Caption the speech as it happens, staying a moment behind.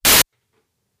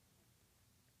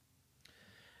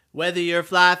Whether you're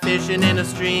fly fishing in a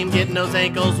stream, getting those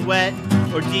ankles wet,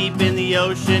 or deep in the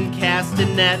ocean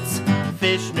casting nets,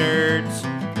 fish nerds.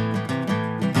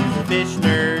 Fish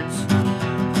nerds.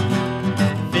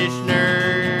 Fish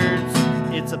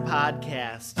nerds. It's a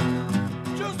podcast.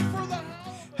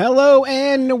 Hello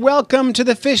and welcome to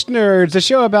the Fish Nerds, a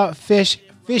show about fish,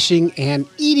 fishing, and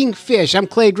eating fish. I'm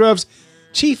Clay Groves,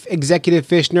 Chief Executive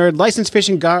Fish Nerd, licensed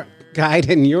fishing guide,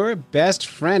 and your best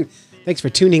friend. Thanks for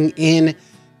tuning in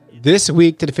this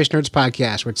week to the Fish Nerds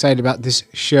podcast. We're excited about this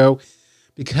show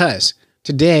because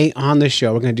today on the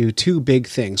show, we're going to do two big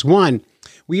things. One,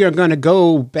 we are going to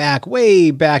go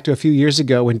way back to a few years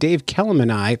ago when Dave Kellum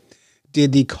and I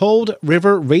did the Cold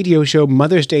River Radio Show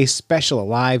Mother's Day Special, a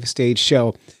live stage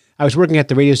show. I was working at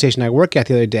the radio station I work at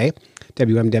the other day,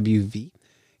 WMWV,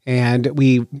 and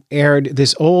we aired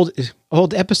this old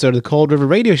episode of the Cold River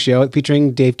Radio Show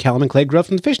featuring Dave Kellum and Clay Grove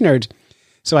from the Fish Nerds.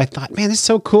 So I thought, man, this is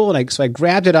so cool. And so I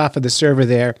grabbed it off of the server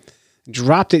there,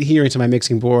 dropped it here into my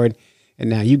mixing board,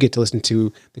 and now you get to listen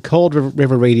to the Cold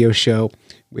River Radio Show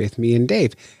with me and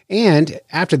Dave. And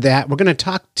after that, we're going to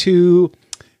talk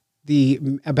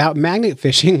about magnet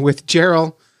fishing with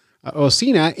Gerald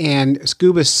Osina and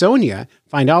Scuba Sonia.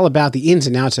 Find all about the ins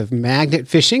and outs of magnet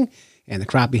fishing, and the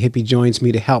Crappie Hippie joins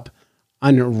me to help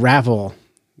unravel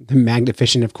the magnet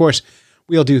fishing. Of course,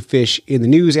 we'll do fish in the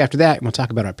news after that, and we'll talk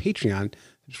about our Patreon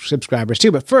subscribers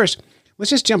too. But first, let's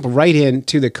just jump right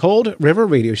into the Cold River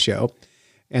Radio Show.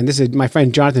 And this is my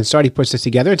friend Jonathan Sardi puts this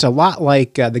together. It's a lot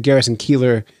like the Garrison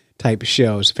Keillor type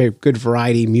shows, a very good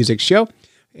variety music show.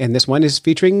 And this one is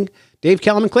featuring Dave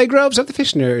Kellum and Clay Groves of the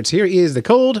Fish Nerds. Here is the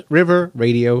Cold River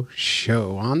Radio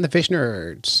Show on the Fish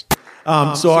Nerds.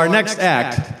 So our next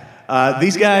act,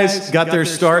 these guys got their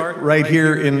start right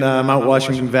here in Mount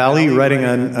Washington Valley, writing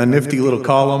a nifty little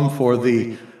column for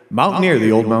the Mountaineer,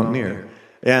 the old Mountaineer.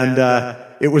 And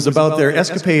it was about their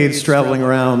escapades traveling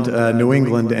around New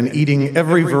England and eating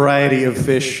every variety of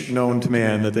fish known to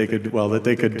man that they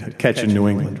could catch in New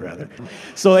England, rather.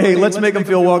 So, hey, let's make them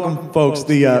feel welcome, folks,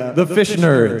 the Fish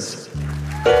Nerds.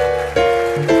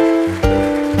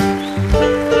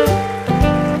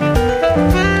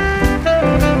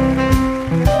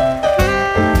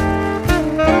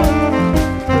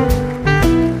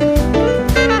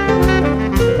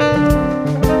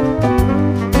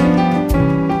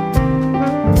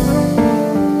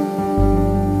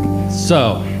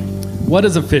 So, what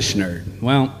is a fish nerd?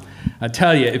 Well, I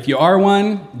tell you, if you are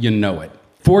one, you know it.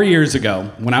 4 years ago,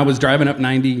 when I was driving up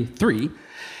 93,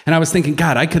 and I was thinking,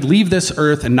 God, I could leave this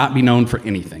earth and not be known for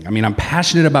anything. I mean, I'm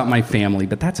passionate about my family,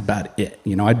 but that's about it.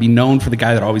 You know, I'd be known for the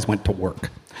guy that always went to work.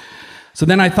 So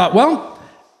then I thought, well,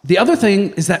 the other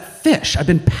thing is that fish. I've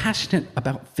been passionate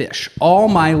about fish. All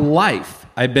my life,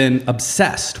 I've been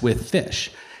obsessed with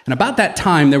fish. And about that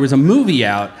time, there was a movie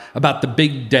out about the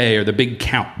big day or the big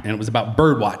count, and it was about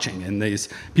bird watching and these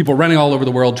people running all over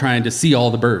the world trying to see all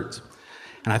the birds.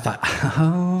 And I thought,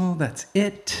 oh, that's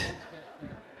it.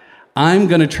 I'm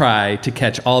going to try to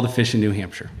catch all the fish in New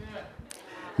Hampshire.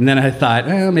 And then I thought,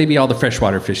 well, maybe all the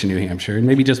freshwater fish in New Hampshire, and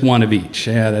maybe just one of each.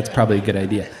 Yeah, that's probably a good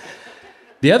idea.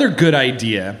 The other good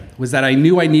idea was that I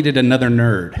knew I needed another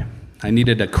nerd. I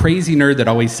needed a crazy nerd that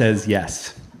always says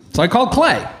yes. So I called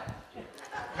Clay.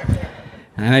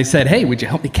 And I said, hey, would you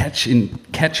help me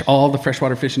catch all the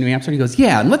freshwater fish in New Hampshire? He goes,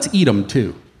 yeah, and let's eat them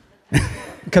too.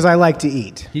 Because I like to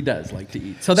eat. He does like to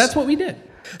eat. So that's what we did.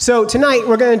 So tonight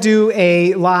we're going to do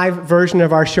a live version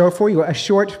of our show for you, a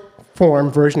short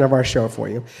form version of our show for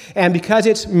you. And because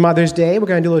it's Mother's Day, we're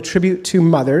going to do a little tribute to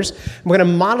mothers. We're going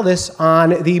to model this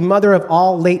on the mother of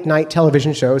all late night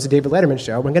television shows, the David Letterman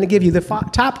Show. We're going to give you the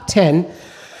top 10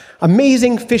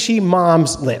 amazing fishy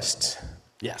moms list.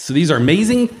 Yeah, so these are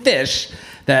amazing fish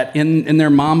that in their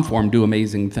mom form do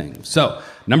amazing things. So,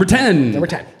 number 10.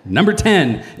 Number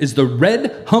 10 is the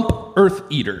red hump earth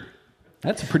eater.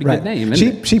 That's a pretty good name, isn't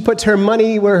it? She puts her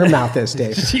money where her mouth is,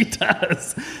 Dave. She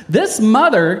does. This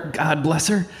mother, God bless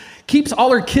her, keeps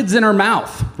all her kids in her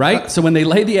mouth, right? So when they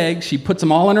lay the eggs, she puts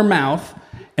them all in her mouth,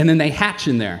 and then they hatch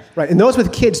in there. Right, and those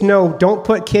with kids know, don't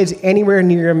put kids anywhere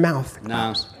near your mouth.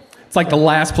 No. It's like the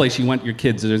last place you want your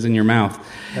kids is in your mouth.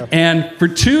 Yep. And for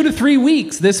 2 to 3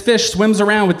 weeks, this fish swims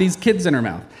around with these kids in her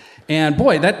mouth. And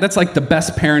boy, that's like the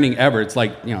best parenting ever. It's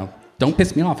like, you know, don't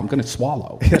piss me off, I'm going to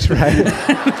swallow. That's right.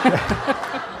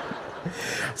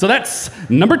 So that's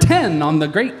number 10 on the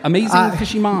great, amazing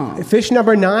fishy mom. Fish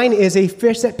number 9 is a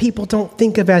fish that people don't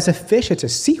think of as a fish. It's a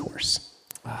seahorse.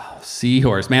 Oh,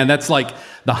 seahorse. Man, that's like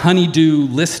the honeydew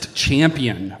list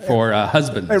champion for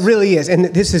husbands. It really is. And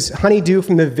this is honeydew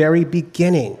from the very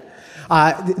beginning.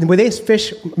 When this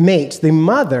fish mates, the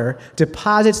mother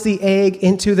deposits the egg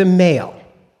into the male.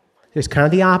 It's kind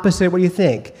of the opposite of what you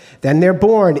think. Then they're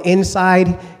born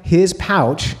inside his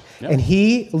pouch, and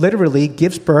he literally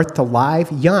gives birth to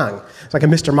live young. It's like a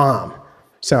Mr. Mom.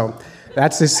 So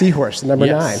that's the seahorse, number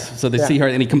 9. So the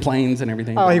seahorse, and he complains and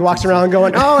everything. Oh, he walks around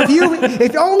going, "Oh,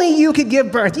 if only you could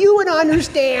give birth, you would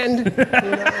understand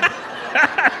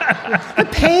the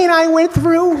pain I went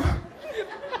through."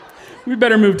 We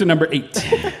better move to number 8.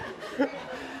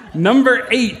 Number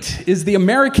 8 is the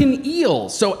American eel.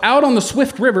 So out on the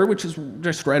Swift River, which is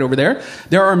just right over there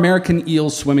are American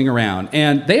eels swimming around.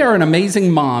 And they are an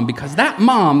amazing mom, because that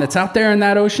mom that's out there in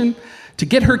that ocean, to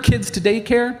get her kids to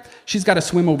daycare, she's got to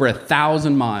swim over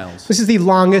 1,000 miles. This is the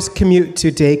longest commute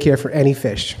to daycare for any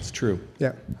fish. It's true.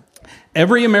 Yeah.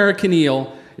 Every American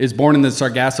eel is born in the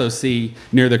Sargasso Sea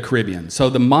near the Caribbean. So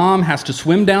the mom has to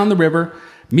swim down the river,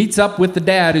 meets up with the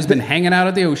dad who's been hanging out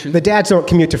at the ocean. The dads don't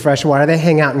commute to freshwater. They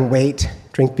hang out and wait,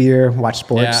 drink beer, watch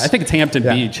sports. Yeah, I think it's Hampton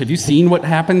Beach. Have you seen what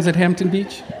happens at Hampton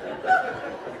Beach?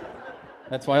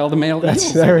 That's why all the male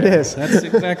eels There are it is. That's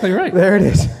exactly right. There it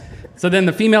is. So then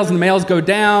the females and the males go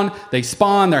down, they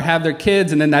spawn, they have their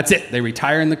kids, and then that's it. They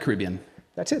retire in the Caribbean.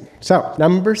 That's it. So,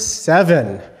 number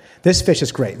 7. This fish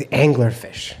is great, the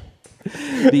anglerfish. The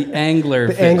anglerfish.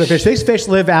 The anglerfish. These fish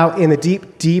live out in the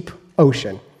deep, deep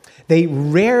ocean. They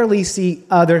rarely see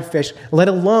other fish, let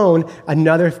alone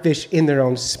another fish in their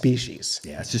own species.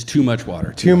 Yeah, it's just too much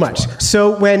water. Too much. water.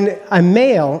 So when a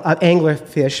male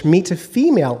anglerfish meets a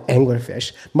female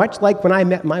anglerfish, much like when I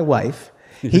met my wife,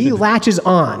 he latches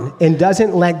on and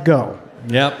doesn't let go.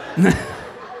 Yep.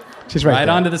 She's right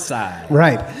there. onto the side.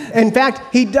 Right. In fact,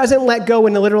 he doesn't let go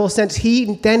in the literal sense.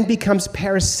 He then becomes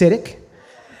parasitic,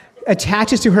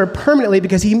 attaches to her permanently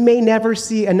because he may never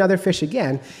see another fish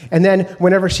again. And then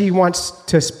whenever she wants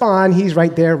to spawn, he's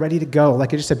right there ready to go,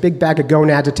 like it's just a big bag of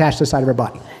gonads attached to the side of her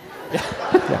body.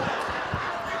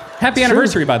 Happy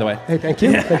anniversary, by the way. Hey, thank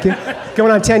you. Thank you.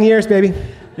 Going on 10 years, baby.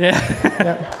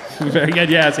 Yeah. Very good.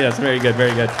 Yes. Very good.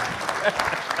 Very good.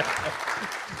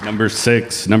 Number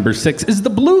 6 is the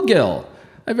bluegill,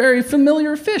 a very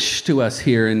familiar fish to us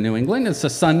here in New England. It's a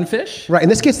sunfish. Right,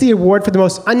 and this gets the award for the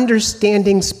most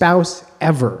understanding spouse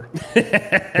ever.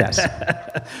 Yes.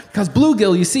 Because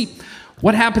bluegill, you see,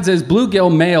 what happens is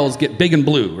bluegill males get big and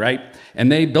blue, right?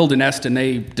 And they build a nest and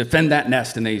they defend that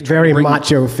nest and they try Very to bring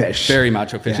macho fish. Very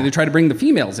macho fish. Yeah. And they try to bring the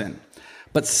females in.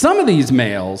 But some of these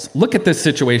males look at this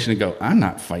situation and go, I'm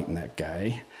not fighting that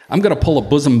guy. I'm going to pull a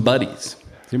bosom buddies.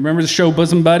 Do you remember the show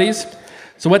Bosom Buddies?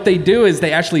 So what they do is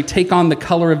they actually take on the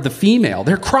color of the female.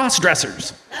 They're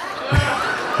cross-dressers.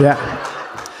 Yeah.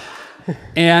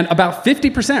 And about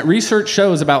 50%, research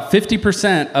shows about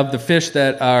 50% of the fish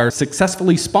that are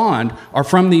successfully spawned are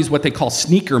from these what they call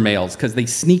sneaker males, because they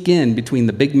sneak in between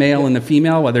the big male and the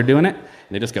female while they're doing it. And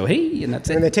they just go, hey, and that's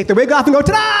it. And they take the wig off and go,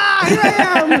 ta-da! Here I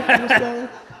am!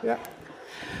 Yeah.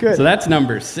 Good. So that's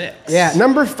number 6. Yeah,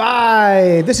 number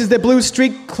 5. This is the blue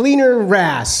streak cleaner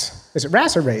wrasse. Is it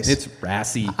wrasse or race? It's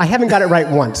wrassy. I haven't got it right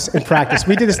once in practice.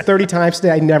 We did this 30 times today.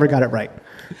 I never got it right.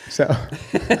 So,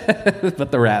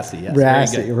 But the wrassy, yes.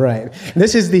 wrasse, Very good. right. And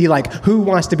this is the, who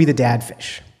wants to be the dad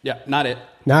fish? Yeah, not it.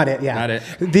 Not it, yeah. Not it.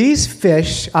 These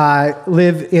fish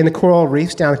live in the coral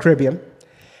reefs down the Caribbean.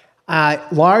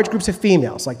 Large groups of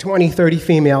females, like 20, 30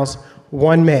 females,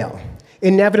 one male.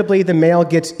 Inevitably, the male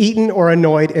gets eaten or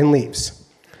annoyed and leaves.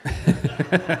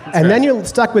 And then you're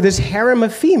stuck with this harem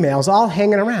of females all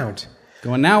hanging around.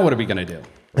 Going, now what are we going to do?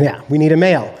 Yeah, we need a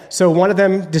male. So one of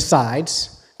them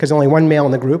decides, because only one male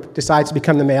in the group, decides to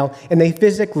become the male, and they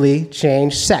physically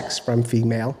change sex from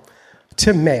female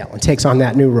to male and takes on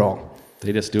that new role.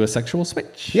 They just do a sexual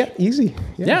switch. Yeah, easy.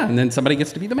 Yeah, and then somebody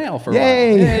gets to be the male for a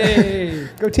Yay! while. Yay!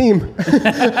 Go team.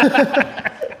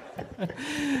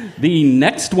 The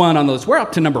next one on the list, we're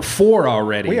up to number 4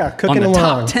 already. We are cooking on the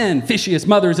along. top 10 fishiest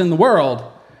mothers in the world.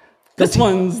 This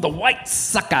one's the white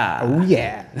sucker. Oh,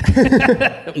 yeah.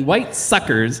 White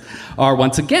suckers are,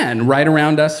 once again, right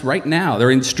around us right now.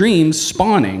 They're in streams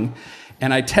spawning.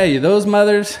 And I tell you, those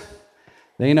mothers,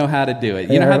 they know how to do it.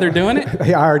 You know how they're doing it?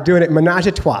 They are doing it menage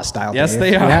a trois style. Yes, Dave.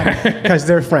 they are. Because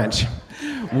they're French.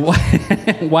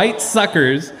 White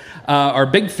suckers are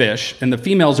big fish, and the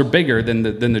females are bigger than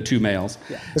the two males.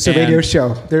 It's a radio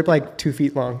show. They're like 2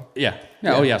 feet long. Yeah.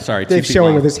 Oh, yeah, sorry. 2 Dave's feet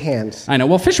showing long. with his hands. I know.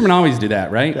 Well, fishermen always do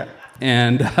that, right? Yeah.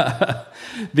 And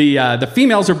the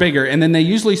females are bigger, and then they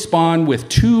usually spawn with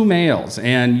 2 males,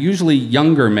 and usually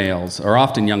younger males, or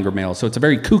often younger males. So it's a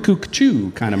very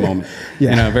cuckoo-choo kind of moment. Yeah.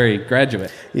 You know, very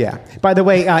graduate. Yeah. By the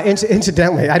way,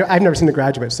 incidentally, I've never seen The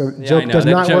Graduate, so the joke I know, does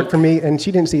that not joke- work for me, and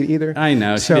she didn't see it either. I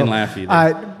know, she didn't laugh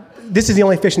either. This is the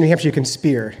only fish in New Hampshire you can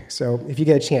spear, so if you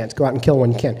get a chance, go out and kill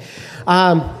one you can.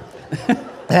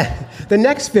 The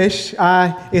next fish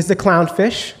is the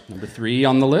clownfish. Number 3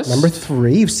 on the list. Number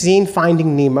 3, you've seen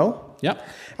Finding Nemo. Yep.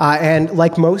 And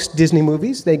like most Disney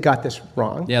movies, they got this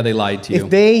wrong. Yeah, they lied to you. If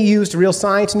they used real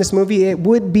science in this movie, it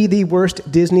would be the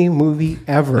worst Disney movie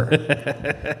ever.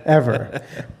 Ever.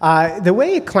 The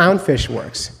way a clownfish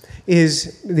works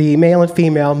is the male and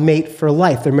female mate for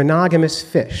life. They're monogamous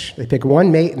fish. They pick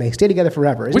one mate and they stay together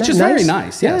forever. Which is very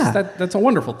nice. Yes, Yeah. that's a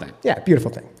wonderful thing. Yeah,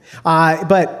 beautiful thing.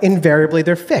 But invariably,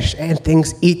 they're fish, and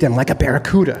things eat them like a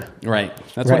barracuda. Right.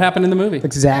 That's Right. what happened in the movie.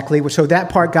 Exactly. So that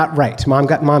part got right.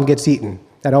 Mom gets eaten.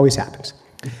 That always happens.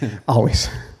 Always.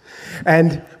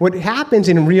 And what happens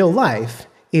in real life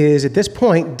is at this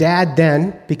point, dad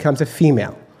then becomes a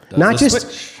female. Not the just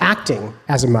switch. acting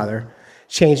as a mother,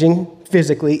 changing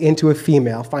physically into a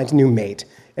female, finds a new mate,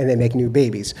 and they make new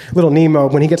babies. Little Nemo,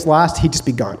 when he gets lost, he'd just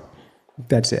be gone.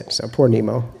 That's it. So poor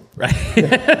Nemo. Right.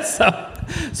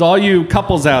 so all you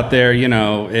couples out there,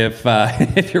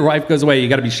 if your wife goes away, you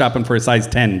got to be shopping for a size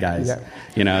 10, guys. Yeah.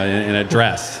 In a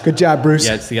dress. Good job, Bruce.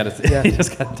 Yes, you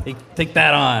just got to take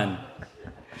that on.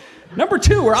 Number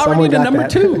 2, we're already Someone to got number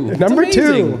that. 2. It's Number amazing.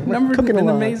 2. We're Number cooking an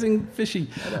along. amazing fishy.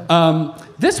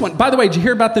 This one, by the way, did you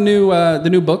hear about the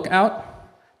new book out?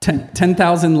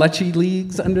 10,000 Leche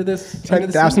Leagues under this.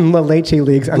 10,000 La Leche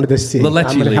leagues under the sea. La I'm Leche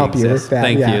going to Leagues. help you Yes. with that.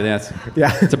 Thank yeah. you.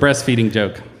 Yeah. It's a breastfeeding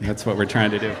joke. That's what we're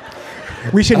trying to do.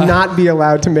 We should not be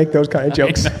allowed to make those kind of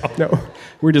jokes. No.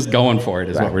 We're just going for it,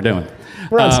 is what we're doing.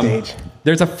 We're on stage.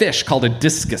 There's a fish called a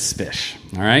discus fish,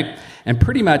 all right? And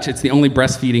pretty much it's the only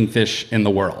breastfeeding fish in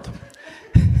the world.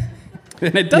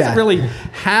 And it doesn't Yeah. really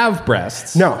have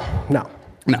breasts. No. No,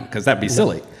 because that'd be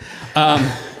silly.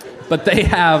 But they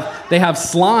have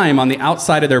slime on the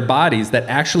outside of their bodies that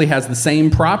actually has the same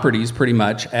properties pretty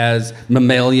much as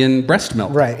mammalian breast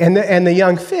milk. Right. And the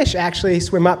young fish actually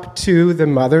swim up to the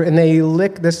mother and they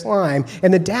lick the slime.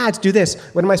 And the dads do this.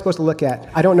 What am I supposed to look at?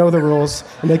 I don't know the rules.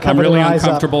 And they cover I'm really their eyes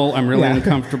uncomfortable. Up. I'm really Yeah.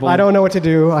 uncomfortable. I don't know what to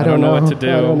do. I don't know what to do.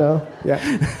 I don't know. Yeah.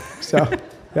 So,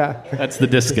 yeah. That's the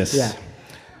discus. Yeah.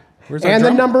 Where's our And the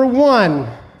drum? number 1,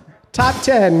 top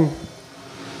 10,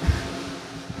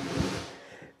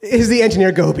 is the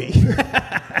engineer Goby.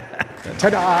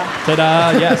 Ta-da!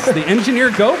 Ta-da! Yes, the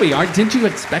engineer Goby. Didn't you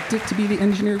expect it to be the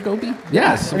engineer Goby?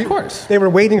 Yes, of course. They were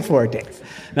waiting for it, Dave.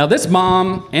 Now, this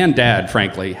mom and dad,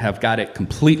 frankly, have got it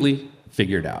completely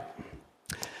figured out.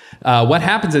 What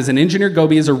happens is an engineer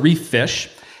Goby is a reef fish,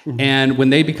 and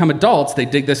when they become adults, they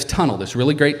dig this tunnel, this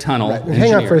really great tunnel. Right.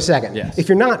 Hang on for a second. Yes. If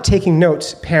you're not taking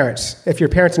notes, parents, if your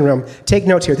parents in the room, take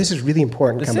notes here. This is really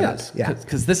important coming up. Yeah.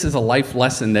 Because this is a life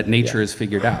lesson that nature has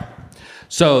figured out.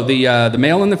 So the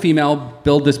male and the female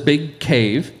build this big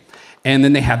cave, and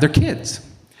then they have their kids.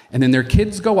 And then their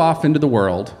kids go off into the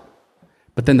world,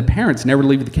 but then the parents never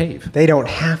leave the cave. They don't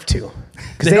have to.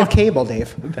 Because they have cable,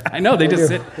 Dave. I know, they just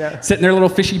do. sit in their little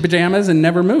fishy pajamas and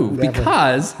never move. Never.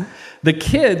 Because the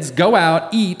kids go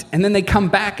out, eat, and then they come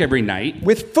back every night.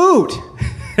 With food.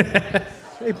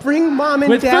 They bring mom and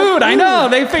With dad food, I know,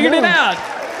 they figured it Yeah.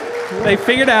 out. They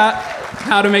figured out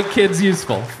how to make kids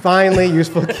useful. Finally,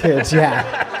 useful kids, yeah.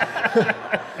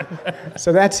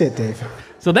 So that's it, Dave.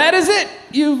 So that is it.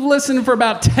 You've listened for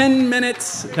about 10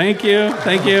 minutes. Thank you.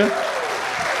 Thank you.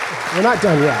 We're not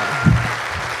done yet.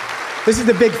 This is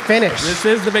the big finish. This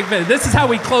is the big finish. This is how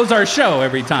we close our show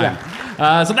every time.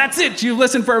 So that's it. You've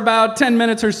listened for about 10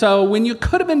 minutes or so when you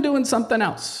could have been doing something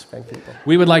else. Thank people.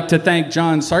 We would like to thank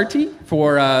John Sarti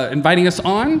for inviting us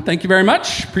on. Thank you very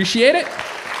much. Appreciate it.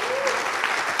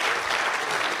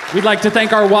 We'd like to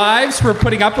thank our wives for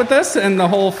putting up with us and the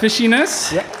whole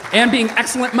fishiness and being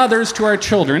excellent mothers to our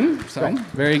children. So,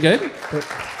 very good.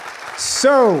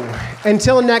 So,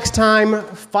 until next time,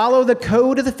 follow the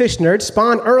code of the Fish Nerds,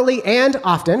 spawn early and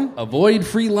often, Avoid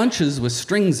free lunches with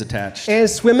strings attached. and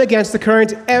swim against the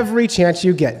current every chance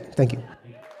you get. Thank you.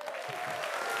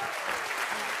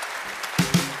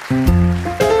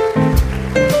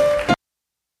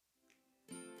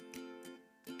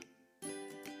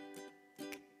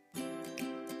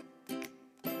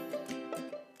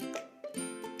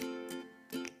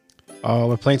 Oh,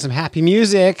 we're playing some happy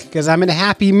music because I'm in a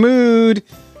happy mood.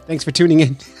 Thanks for tuning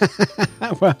in.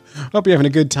 Well, hope you're having a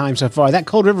good time so far. That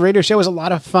Cold River Radio Show was a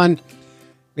lot of fun.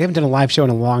 We haven't done a live show in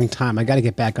a long time. I got to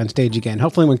get back on stage again.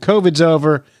 Hopefully when COVID's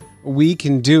over, we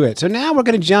can do it. So now we're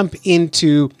going to jump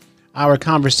into our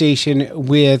conversation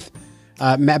with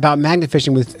about magnet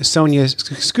fishing with Sonia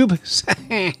Scuba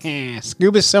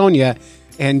Sonia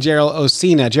and Gerald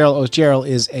Osina. Gerald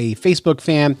is a Facebook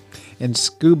fan, and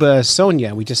Scuba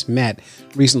Sonia we just met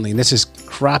recently, and this is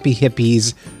Crappie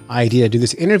Hippie's idea to do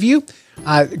this interview.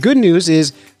 Good news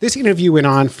is this interview went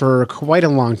on for quite a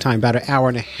long time, about an hour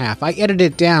and a half. I edited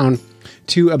it down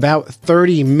to about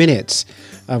 30 minutes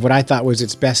of what I thought was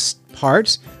its best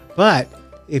parts. But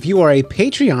if you are a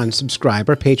Patreon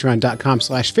subscriber,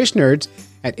 patreon.com/fishnerds,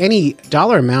 at any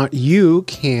dollar amount, you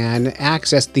can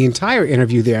access the entire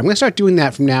interview there. I'm going to start doing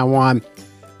that from now on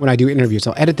when I do interviews.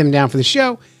 I'll edit them down for the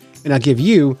show, and I'll give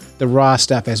you the raw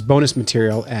stuff as bonus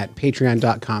material at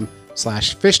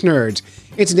patreon.com/fishnerds.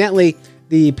 Incidentally,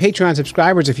 the Patreon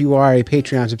subscribers, if you are a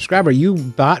Patreon subscriber, you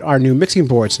bought our new mixing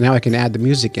board, so now I can add the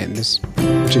music in. This,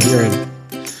 what you're hearing,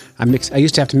 I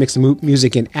used to have to mix the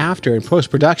music in after in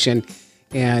post-production,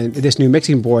 and this new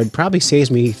mixing board probably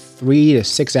saves me 3 to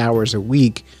 6 hours a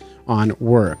week on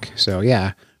work. So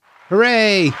yeah,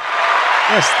 hooray!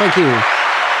 Yes, thank you.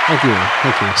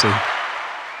 See,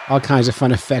 all kinds of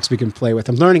fun effects we can play with.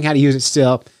 I'm learning how to use it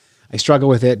still. I struggle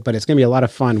with it, but it's going to be a lot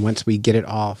of fun once we get it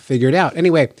all figured out.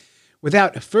 Anyway,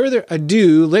 without further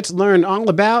ado, let's learn all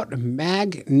about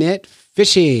magnet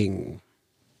fishing.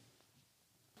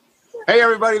 Hey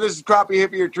everybody, this is Crappie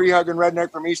Hippie, your tree hugging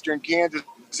redneck from Eastern Kansas,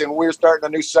 and we're starting a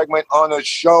new segment on the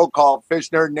show called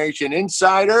Fish Nerd Nation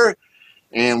Insider,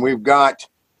 and we've got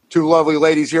two lovely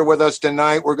ladies here with us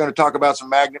tonight. We're going to talk about some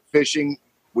magnet fishing.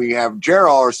 We have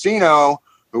Gerald Orsino,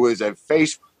 who is a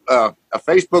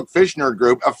Facebook Fish Nerd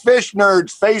group, a Fish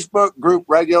Nerds Facebook group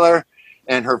regular,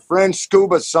 and her friend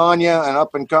Scuba Sonia, an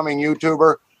up-and-coming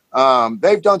YouTuber.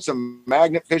 They've done some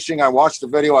magnet fishing. I watched the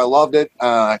video. I loved it.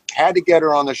 Had to get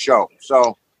her on the show.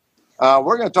 So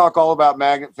we're going to talk all about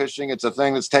magnet fishing. It's a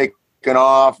thing that's taken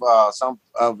off. Some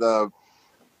of the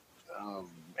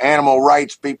animal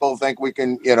rights people think we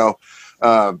can,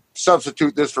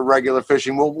 substitute this for regular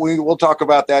fishing. We'll talk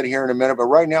about that here in a minute. But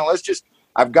right now,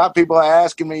 I've got people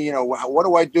asking me, what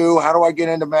do I do? How do I get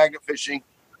into magnet fishing?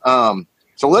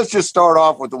 So let's just start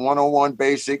off with the 101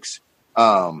 basics.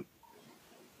 How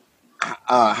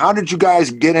did you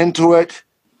guys get into it?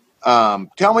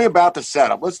 Tell me about the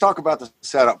setup. Let's talk about the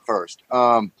setup first.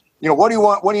 What do you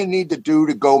want? What do you need to do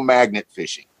to go magnet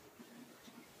fishing?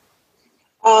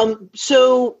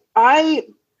 So I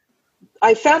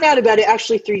found out about it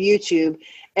actually through YouTube,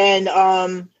 and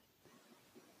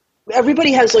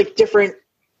everybody has like different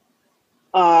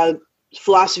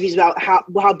philosophies about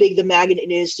how big the magnet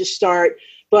is to start.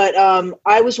 But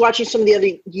I was watching some of the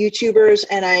other YouTubers,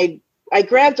 and I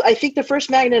grabbed, I think the first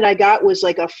magnet I got was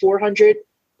like a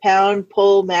 400-pound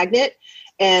pull magnet.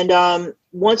 And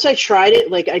once I tried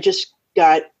it, like I just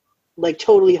got like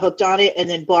totally hooked on it, and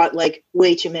then bought like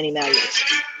way too many magnets.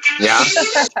 Yeah.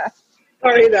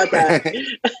 Sorry about that.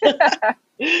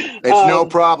 It's no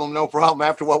problem.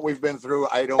 After what we've been through,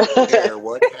 I don't care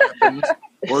what happens.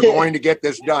 We're going to get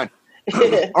this done.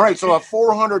 All right, so a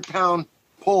 400-pound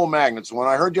pull magnet. So when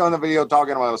I heard you on the video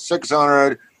talking about a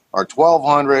 600 or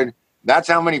 1,200, that's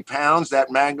how many pounds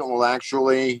that magnet will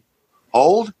actually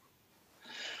hold?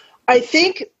 I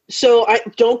think so. I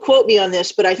don't quote me on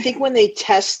this, but I think when they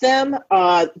test them,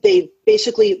 they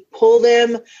basically pull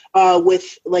them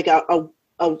with like a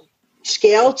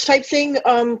scale type thing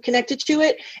connected to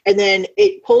it, and then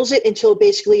it pulls it until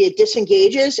basically it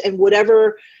disengages, and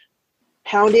whatever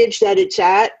poundage that it's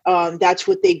at, that's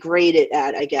what they grade it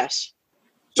at, I guess.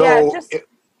 So,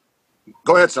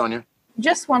 go ahead, Sonia.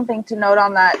 Just one thing to note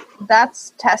on that,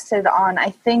 that's tested on, I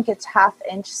think it's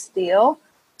 1/2-inch steel.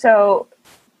 So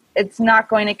it's not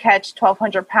going to catch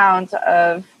 1,200 pounds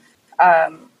of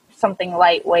something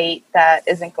lightweight that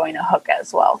isn't going to hook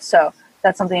as well. So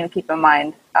that's something to keep in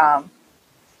mind.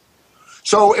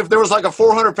 So if there was like a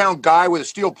 400-pound guy with a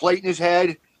steel plate in his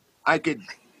head, I could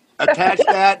attach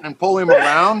that and pull him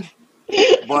around.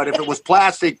 But if it was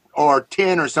plastic or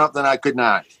tin or something, I could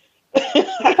not.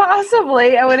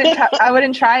 Possibly. I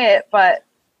wouldn't try it, but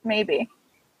maybe.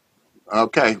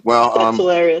 Okay. Well, that's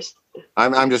hilarious.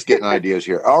 I'm just getting ideas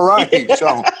here. All right.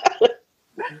 So,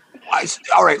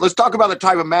 all right. Let's talk about the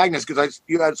type of magnets, because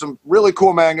you had some really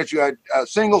cool magnets. You had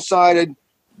single-sided,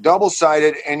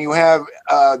 double-sided, and you have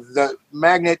the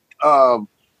magnet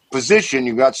position.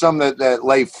 You've got some that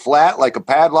lay flat, like a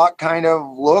padlock kind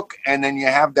of look, and then you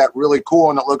have that really cool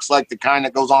one that looks like the kind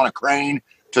that goes on a crane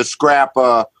to scrap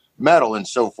metal and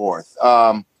so forth.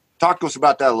 Talk to us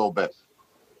about that a little bit.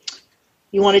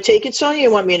 You want to take it, Sonia, or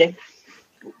you want me to?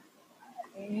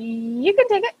 You can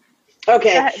take it.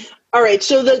 Okay. All right.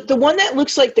 So the one that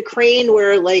looks like the crane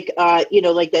where like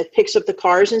that picks up the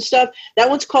cars and stuff, that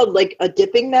one's called like a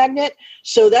dipping magnet.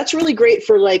 So that's really great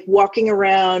for like walking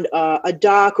around a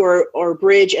dock or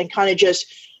bridge and kind of just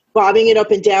bobbing it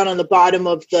up and down on the bottom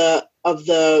of the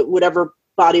whatever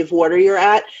body of water you're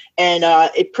at. And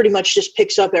it pretty much just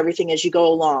picks up everything as you go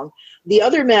along. The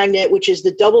other magnet, which is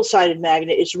the double-sided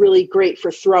magnet, is really great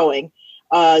for throwing.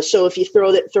 So if you throw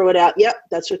it out, yep,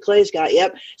 that's what Clay's got.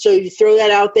 Yep. So if you throw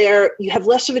that out there, you have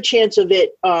less of a chance of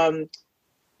it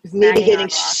maybe getting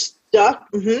stuck.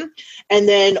 And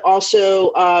then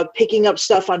also picking up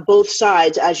stuff on both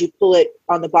sides as you pull it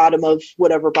on the bottom of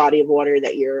whatever body of water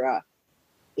that you're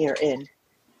in.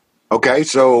 Okay,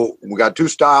 so we got two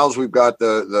styles. We've got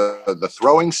the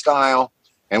throwing style,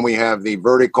 and we have the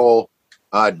vertical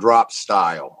drop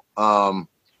style.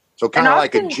 So kind of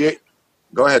like a jig.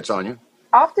 Go ahead, Sonia.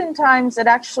 Oftentimes, it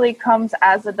actually comes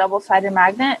as a double-sided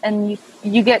magnet, and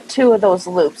you get two of those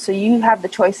loops. So you have the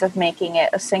choice of making it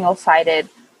a single-sided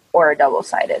or a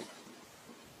double-sided.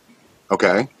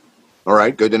 Okay. All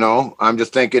right, good to know. I'm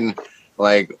just thinking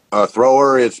like a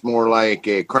thrower is more like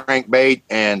a crankbait,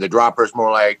 and the dropper is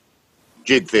more like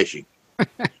jig fishing.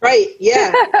 Right,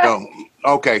 yeah.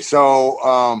 Okay,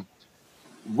 so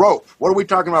rope. What are we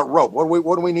talking about rope?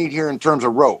 What do we need here in terms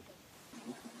of rope?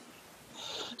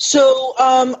 So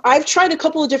I've tried a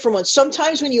couple of different ones.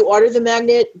 Sometimes when you order the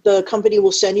magnet, the company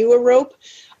will send you a rope.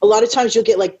 A lot of times you'll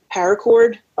get like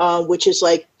paracord, which is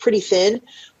like pretty thin.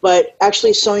 But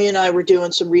actually, Sonia and I were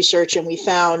doing some research, and we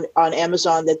found on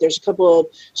Amazon that there's a couple of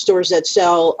stores that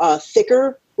sell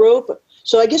thicker rope.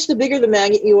 So I guess the bigger the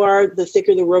magnet you are, the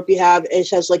thicker the rope you have. It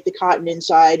has like the cotton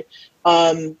inside.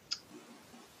 It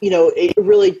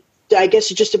really, I guess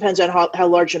it just depends on how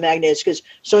large the magnet is, because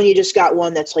Sonia just got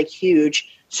one that's like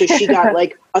huge. So she got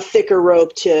like a thicker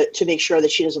rope to make sure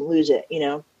that she doesn't lose it,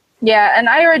 Yeah, and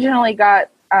I originally got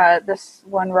this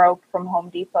one rope from Home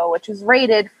Depot, which was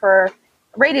rated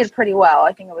pretty well.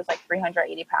 I think it was like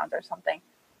 380 pounds or something.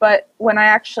 But when I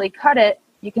actually cut it,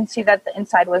 you can see that the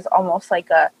inside was almost like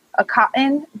a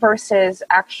cotton versus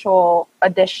actual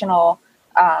additional,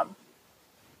 I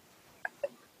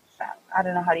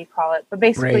don't know how do you call it, but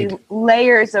basically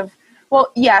layers of,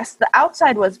 well, yes, the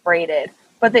outside was braided,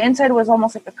 but the inside was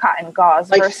almost like a cotton gauze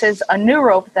versus a new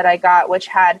rope that I got, which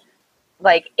had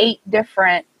like 8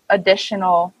 different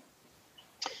additional.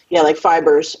 Yeah, like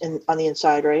fibers on the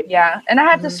inside, right? Yeah, and I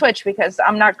had to switch because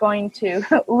I'm not going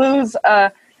to lose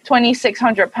a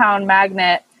 2,600 pound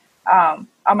magnet on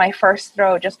my first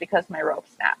throw just because my rope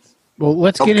snaps. Well,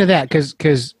 let's get into that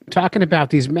because talking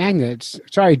about these magnets.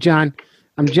 Sorry, John,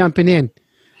 I'm jumping in.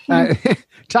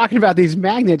 Talking about these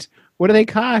magnets, what do they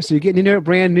cost? Are you getting into it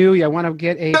brand new? I want to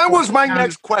get a. That was my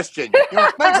next question.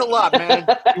 Thanks a lot, man.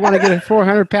 You want to get a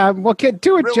 400 pound? Well, get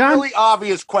to it, John. Really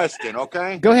obvious question.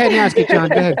 Okay. Go ahead and ask it, John.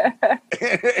 Go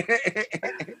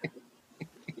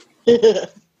ahead.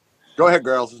 Go ahead,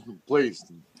 girls, please.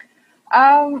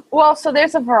 Well, so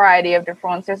there's a variety of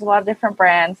different ones. There's a lot of different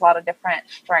brands, a lot of different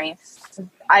strengths.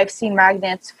 I've seen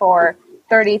magnets for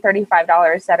 $30,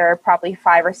 $35 that are probably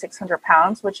 500 or 600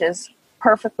 pounds, which is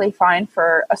perfectly fine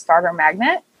for a starter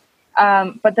magnet.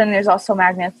 But then there's also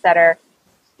magnets that are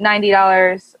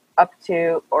 $90 up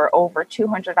to or over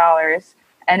 $200.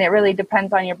 And it really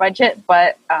depends on your budget.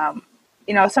 But,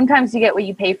 sometimes you get what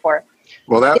you pay for.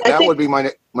 Well, that would be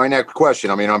my next question.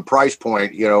 I mean, on price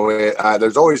point,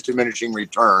 there's always diminishing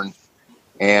returns,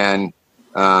 and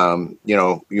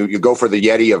you go for the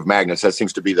Yeti of magnets. That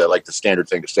seems to be the standard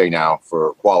thing to say now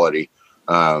for quality.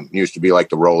 Used to be like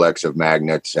the Rolex of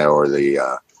magnets or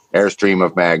the Airstream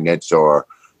of magnets or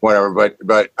whatever.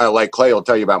 But like Clay will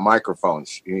tell you about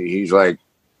microphones. He's like,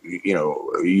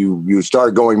 you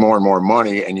start going more and more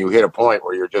money, and you hit a point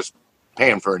where you're just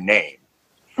paying for a name.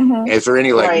 Mm-hmm. Is there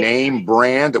any name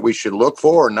brand that we should look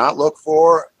for or not look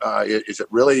for? Is it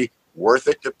really worth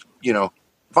it to,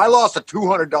 if I lost a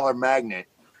 $200 magnet,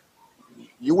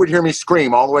 you would hear me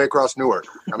scream all the way across Newark.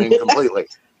 I mean, completely.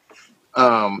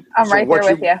 I'm right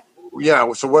there with you.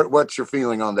 Yeah. So what's your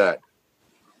feeling on that?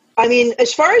 I mean,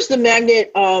 as far as the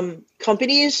magnet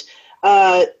companies,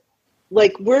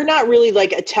 we're not really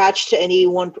attached to any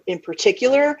one in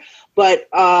particular, but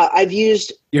I've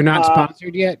used. You're not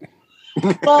sponsored yet?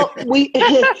 Well, we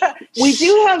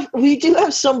do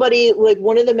have somebody like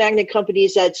one of the magnet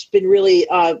companies that's been really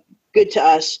good to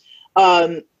us.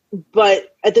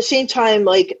 But at the same time,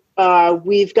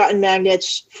 we've gotten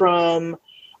magnets from,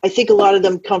 I think a lot of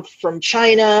them come from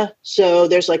China. So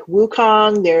there's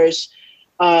Wukong, there's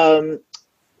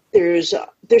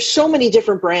so many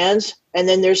different brands. And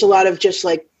then there's a lot of just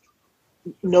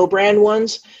no brand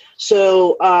ones.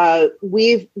 So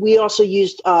we also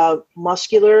used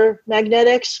Muscular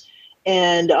Magnetics,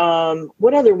 and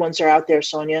what other ones are out there,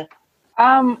 Sonia?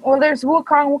 Well, there's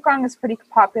Wukong. Wukong is pretty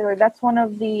popular. That's one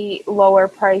of the lower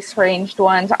price ranged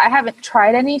ones. I haven't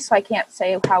tried any, so I can't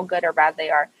say how good or bad they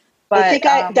are. But I think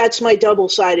that's my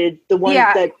double-sided, the one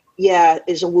that Yeah,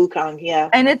 is a Wukong.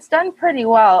 Yeah. And it's done pretty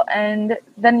well. And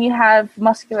then you have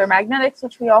Muscular Magnetics,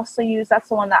 which we also use. That's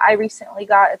the one that I recently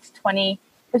got. It's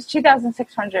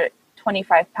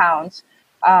 2,625 pounds.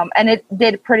 And it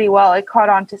did pretty well. It caught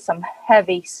on to some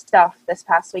heavy stuff this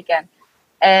past weekend.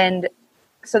 And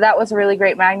so that was a really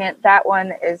great magnet. That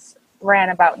one ran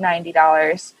about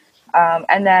 $90.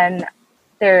 And then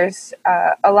there's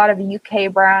a lot of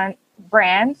UK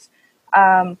brands.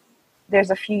 There's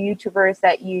a few YouTubers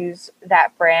that use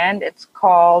that brand. It's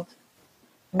called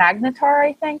Magnetar,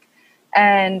 I think.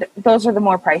 And those are the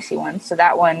more pricey ones. So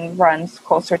that one runs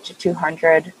closer to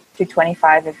 $200,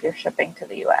 $225 if you're shipping to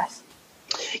the US.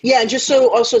 Yeah, and just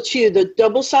so also too, the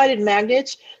double-sided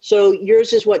magnets. So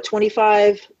yours is what,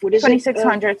 25? What is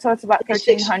 2,600. So it's about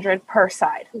 1,300 per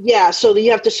side. Yeah, so you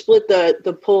have to split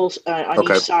the pulls on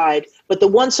each side. But the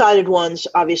one-sided ones,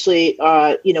 obviously,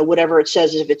 whatever it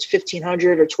says, if it's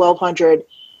 1,500 or 1,200,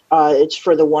 it's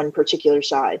for the one particular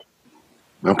side.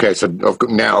 Okay, so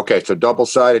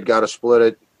double-sided, got to split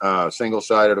it.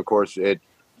 Single-sided, of course,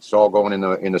 it's all going in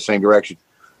the same direction.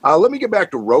 Let me get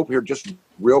back to rope here just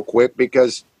real quick,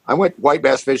 because I went white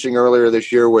bass fishing earlier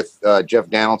this year with Jeff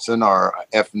Donaldson, our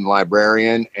effing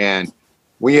librarian, and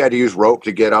we had to use rope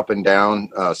to get up and down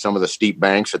some of the steep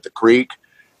banks at the creek.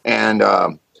 And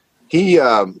he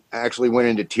actually went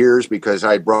into tears because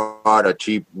I brought a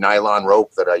cheap nylon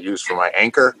rope that I use for my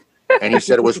anchor. And he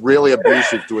said it was really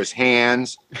abusive to his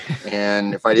hands.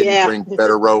 And if I didn't bring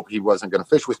better rope, he wasn't going to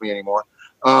fish with me anymore.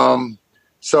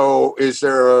 So is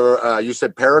there, you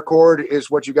said paracord is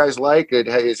what you guys like?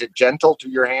 Is it gentle to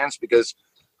your hands? Because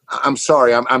I'm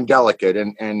sorry, I'm delicate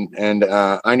and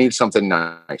I need something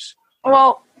nice.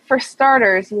 Well, for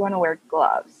starters, you want to wear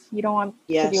gloves. You don't want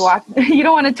to be you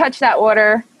don't want to touch that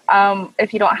water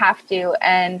if you don't have to.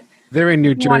 And they're in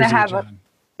New Jersey, John.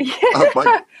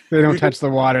 They don't touch the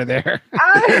water there.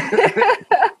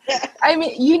 I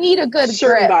mean, you need a good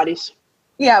certain grip. Bodies.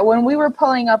 Yeah, when we were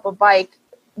pulling up a bike,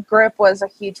 grip was a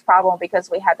huge problem because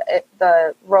we had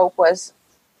the rope was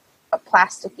a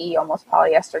plasticky, almost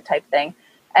polyester type thing.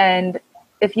 And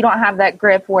if you don't have that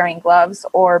grip wearing gloves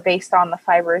or based on the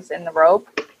fibers in the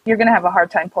rope, you're going to have a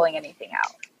hard time pulling anything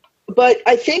out. But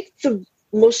I think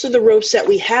most of the ropes that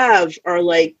we have are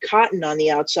like cotton on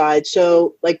the outside.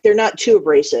 So like they're not too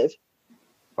abrasive.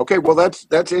 Okay, well, that's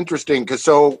interesting, because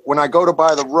so when I go to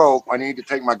buy the rope, I need to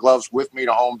take my gloves with me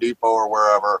to Home Depot or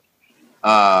wherever,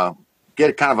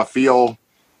 get kind of a feel.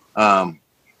 And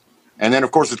then,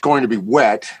 of course, it's going to be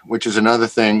wet, which is another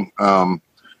thing.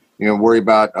 Worry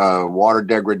about water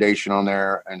degradation on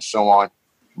there and so on.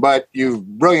 But you've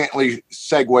brilliantly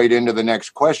segued into the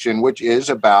next question, which is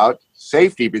about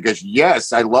safety, because,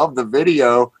 yes, I love the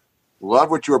video, love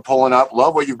what you were pulling up,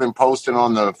 love what you've been posting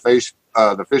on the Fish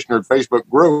Nerd Facebook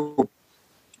group.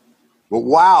 But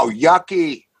wow,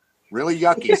 yucky, really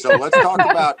yucky. So let's talk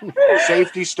about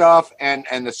safety stuff and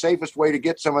the safest way to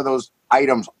get some of those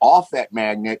items off that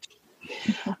magnet.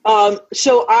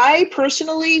 So I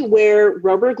personally wear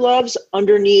rubber gloves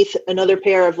underneath another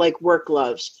pair of like work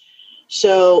gloves.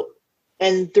 So,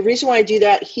 and the reason why I do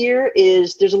that here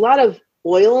is there's a lot of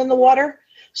oil in the water.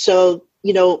 So,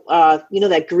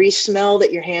 that grease smell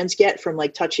that your hands get from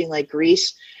like touching like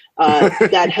grease.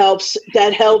 That helps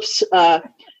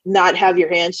not have your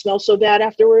hands smell so bad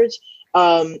afterwards.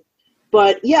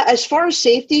 But yeah, as far as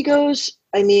safety goes,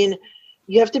 I mean,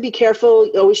 you have to be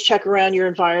careful. Always check around your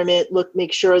environment.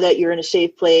 Make sure that you're in a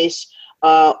safe place.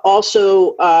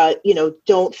 Also,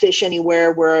 don't fish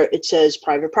anywhere where it says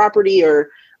private property or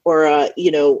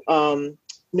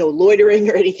no loitering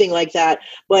or anything like that.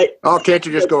 But can't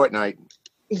you just go at night?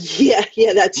 Yeah,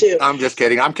 that too. I'm just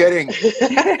kidding. I'm kidding.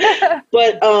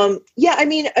 But I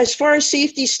mean, as far as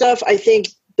safety stuff, I think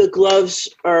the gloves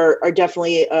are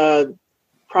definitely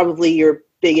probably your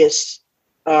biggest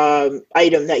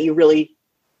item that you really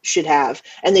should have.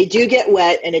 And they do get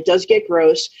wet and it does get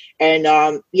gross. And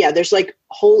there's like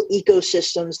whole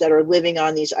ecosystems that are living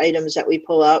on these items that we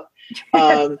pull up.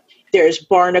 There's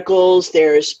barnacles,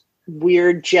 there's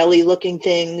weird jelly looking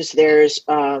things, there's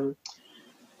a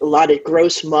lot of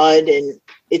gross mud, and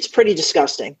it's pretty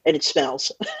disgusting, and it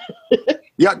smells.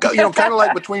 Yeah, kind of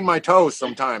like between my toes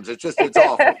sometimes. It's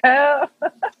awful.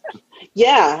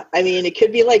 Yeah, I mean, it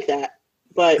could be like that.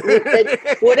 But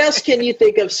what else can you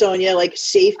think of, Sonia, like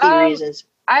safety reasons?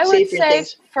 I would say,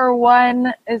 for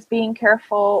one, is being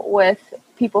careful with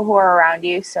people who are around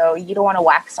you. So you don't want to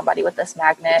whack somebody with this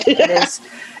magnet.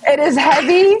 It is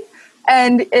heavy.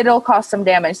 And it'll cause some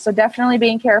damage. So definitely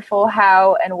being careful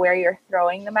how and where you're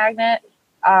throwing the magnet.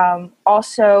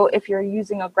 Also, if you're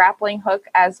using a grappling hook,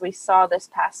 as we saw this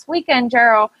past weekend,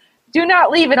 Gerald, do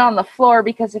not leave it on the floor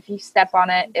because if you step on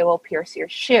it, it will pierce your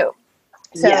shoe.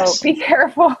 So Yes. be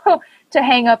careful to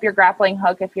hang up your grappling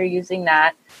hook if you're using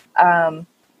that.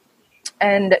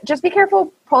 And just be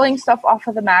careful pulling stuff off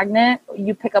of the magnet.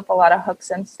 You pick up a lot of hooks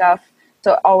and stuff.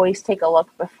 So always take a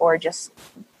look before just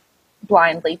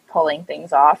blindly pulling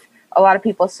things off. A lot of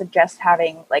people suggest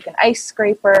having like an ice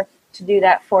scraper to do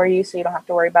that for you so you don't have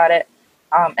to worry about it.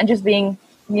 And just being,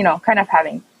 kind of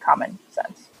having common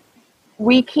sense.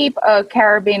 We keep a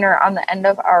carabiner on the end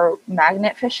of our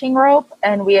magnet fishing rope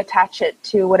and we attach it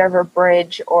to whatever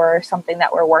bridge or something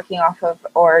that we're working off of,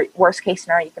 or worst case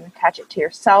scenario, you can attach it to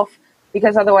yourself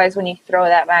because otherwise when you throw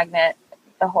that magnet,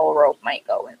 the whole rope might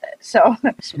go with it. So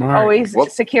always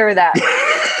secure that.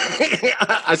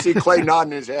 I see Clay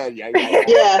nodding his head. Yeah.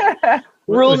 Yeah.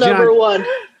 Rule number one.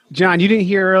 John, you didn't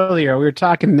hear earlier. We were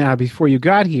talking before you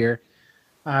got here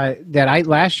that I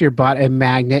last year bought a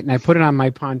magnet and I put it on my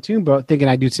pontoon boat thinking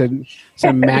I'd do some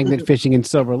magnet fishing in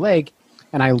Silver Lake,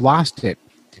 and I lost it.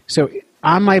 So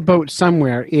on my boat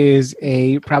somewhere is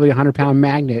a probably 100-pound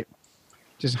magnet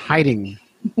just hiding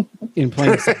in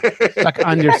plain sight, stuck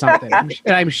under something.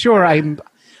 And I'm sure I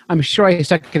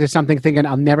stuck it to something thinking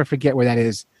I'll never forget where that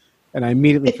is, and I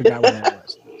immediately forgot where that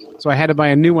was. So I had to buy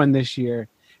a new one this year.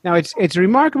 Now it's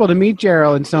remarkable to meet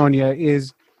Gerald and Sonia.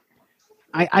 Is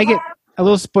I get a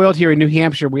little spoiled here in New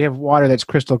Hampshire. We have water that's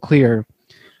crystal clear.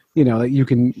 That you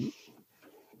can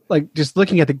just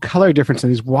looking at the color difference in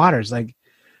these waters. So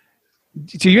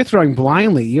you're throwing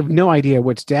blindly. You have no idea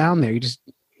what's down there. You're just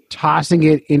tossing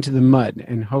it into the mud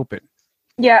and hoping.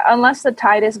 Yeah, unless the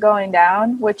tide is going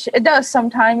down, which it does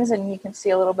sometimes, and you can see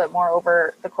a little bit more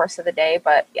over the course of the day.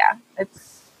 But yeah,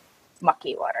 it's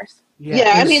mucky waters.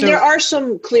 Yeah, I mean, there are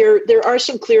some clear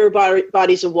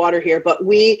bodies of water here, but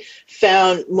we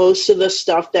found most of the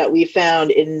stuff that we found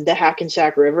in the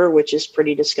Hackensack River, which is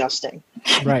pretty disgusting.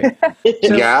 Right.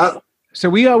 Yeah. So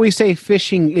we always say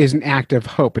fishing is an act of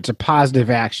hope. It's a positive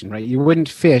action, right? You wouldn't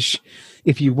fish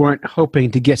if you weren't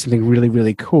hoping to get something really,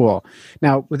 really cool.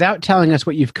 Now, without telling us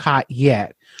what you've caught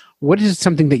yet, what is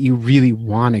something that you really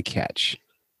want to catch?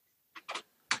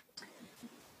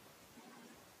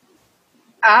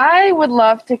 I would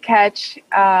love to catch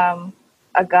a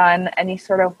gun, any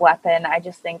sort of weapon. I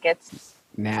just think it's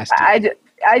nasty.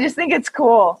 I just think it's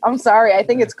cool. I'm sorry. I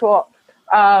think it's cool.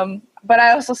 But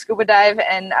I also scuba dive,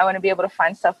 and I want to be able to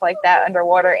find stuff like that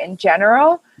underwater in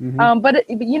general. Mm-hmm. But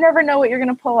you never know what you're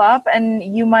going to pull up,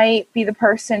 and you might be the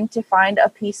person to find a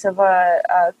piece of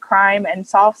a crime and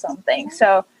solve something.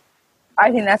 So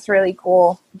I think that's really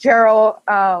cool. Gerald,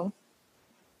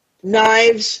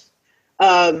 knives.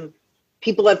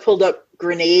 People have pulled up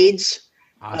grenades.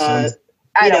 Awesome.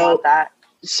 I don't want that.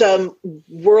 Some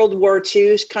World War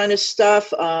II kind of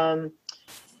stuff.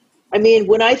 I mean,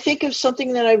 when I think of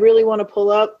something that I really want to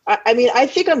pull up, I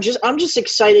think I'm just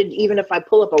excited even if I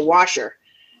pull up a washer.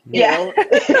 You know?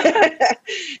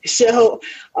 So,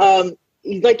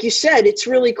 like you said, it's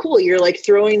really cool. You're like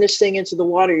throwing this thing into the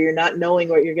water. You're not knowing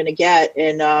what you're going to get.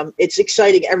 And it's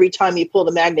exciting every time you pull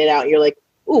the magnet out. You're like,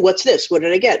 ooh, what's this? What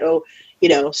did I get? Oh,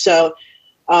 so,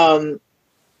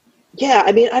 yeah,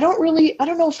 I mean, I don't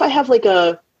know if I have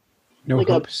no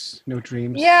hopes, no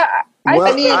dreams. Yeah.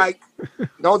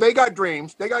 No, they got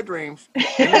dreams. They got dreams.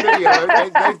 In the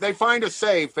video, they find a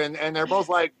safe, and they're both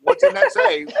like, "What's in that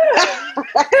safe?"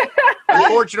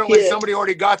 Unfortunately, somebody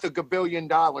already got the $1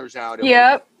 billion out of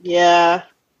it. Yeah.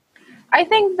 I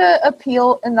think the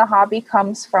appeal in the hobby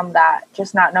comes from that,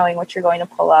 just not knowing what you're going to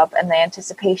pull up and the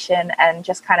anticipation and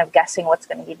just kind of guessing what's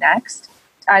going to be next.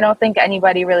 I don't think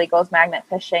anybody really goes magnet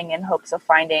fishing in hopes of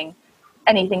finding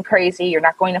anything crazy. You're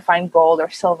not going to find gold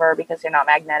or silver because you're not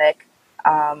magnetic.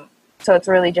 So it's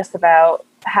really just about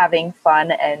having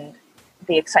fun and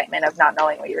the excitement of not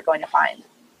knowing what you're going to find.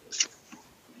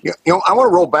 Yeah, I want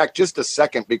to roll back just a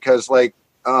second because,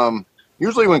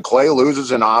 usually when Clay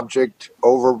loses an object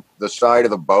over the side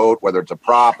of the boat, whether it's a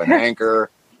prop, an anchor,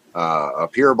 a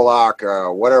pier block,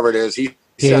 whatever it is, he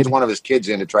sends one of his kids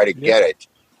in to try to get it.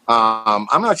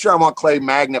 I'm not sure I want Clay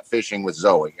magnet fishing with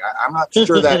Zoe. I'm not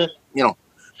sure that,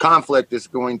 conflict is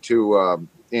going to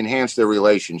enhance their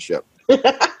relationship.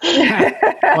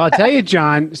 Well, I'll tell you,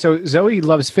 John, so Zoe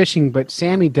loves fishing, but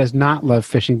Sammy does not love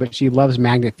fishing, but she loves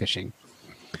magnet fishing.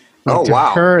 Wow. To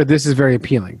her, this is very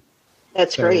appealing.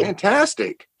 That's great.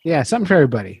 Fantastic. Yeah, something for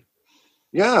everybody.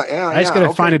 Yeah. I just got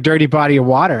to find a dirty body of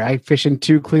water. I fish in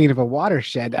too clean of a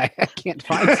watershed. I can't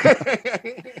find stuff.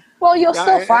 Well, you'll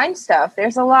still find stuff.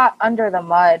 There's a lot under the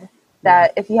mud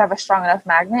that if you have a strong enough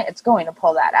magnet, it's going to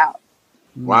pull that out.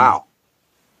 Wow,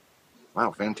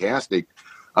 fantastic.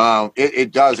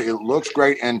 It does. It looks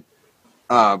great. And,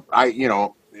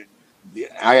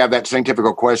 I have that same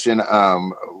typical question.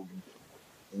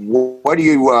 What do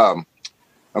you?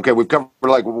 Okay, we've covered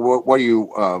like what do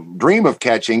you dream of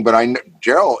catching, but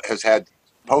Gerald has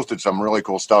posted some really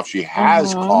cool stuff she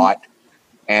has caught,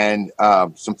 and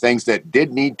some things that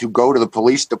did need to go to the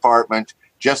police department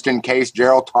just in case.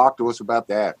 Gerald, talk to us about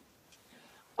that.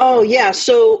 Oh yeah,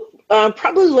 so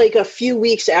probably like a few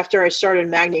weeks after I started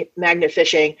magnet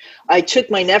fishing, I took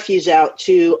my nephews out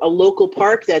to a local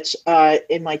park that's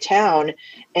in my town,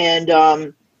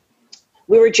 and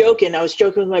we were joking. I was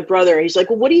joking with my brother. He's like,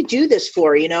 well, what do you do this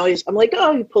for? You know, I'm like,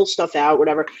 oh, you pull stuff out,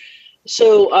 whatever.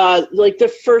 So like the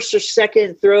first or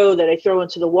second throw that I throw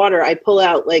into the water, I pull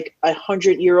out like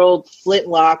 100-year-old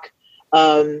flintlock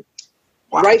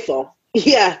rifle.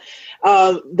 Yeah.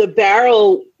 The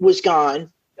barrel was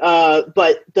gone,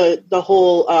 but the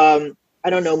whole, I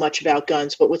don't know much about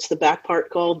guns, but what's the back part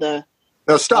called? The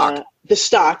stock. The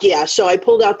stock, yeah. So I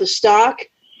pulled out the stock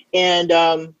and...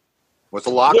 was the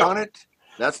lock on it?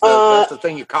 That's the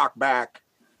thing you cock back.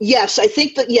 Yes, I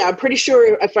think that. Yeah, I'm pretty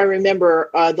sure if I remember,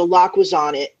 the lock was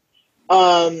on it.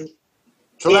 So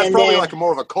that's probably like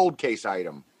more of a cold case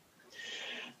item.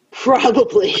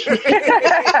 Probably.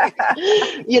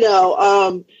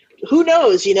 Who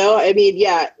knows? You know, I mean,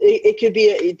 yeah, it could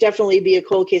be definitely be a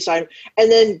cold case item.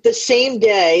 And then the same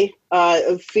day,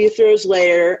 a few throws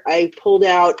later, I pulled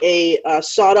out a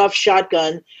sawed-off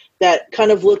shotgun that kind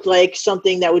of looked like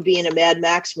something that would be in a Mad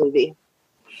Max movie.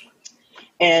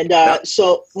 And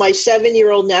so my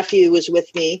 7-year-old nephew was with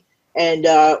me, and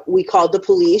we called the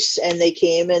police, and they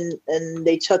came and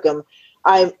they took him.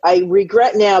 I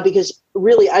regret now because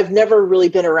really I've never really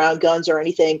been around guns or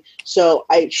anything, so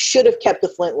I should have kept the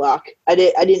flintlock. I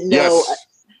didn't know.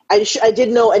 Yes. I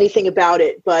didn't know anything about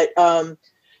it, but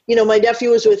my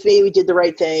nephew was with me. We did the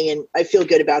right thing, and I feel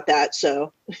good about that.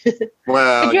 So,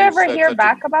 well, did you ever hear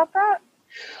back about that?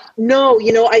 No,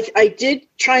 I did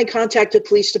try and contact the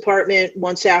police department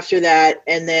once after that,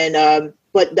 and then,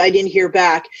 but I didn't hear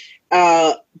back.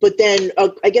 But then,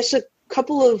 I guess a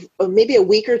couple of maybe a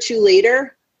week or two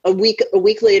later, a week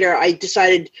later, I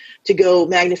decided to go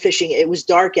magnet fishing. It was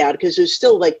dark out because it was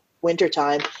still like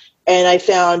wintertime, and I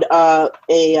found a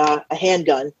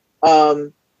handgun.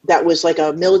 That was like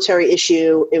a military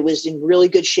issue. It was in really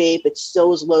good shape. It still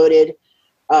was loaded.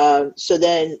 So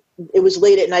then it was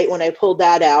late at night when I pulled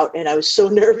that out, and I was so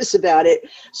nervous about it.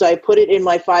 So I put it in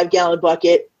my 5-gallon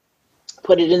bucket,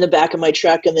 put it in the back of my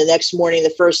truck. And the next morning, the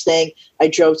first thing, I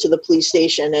drove to the police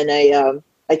station and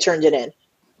I turned it in,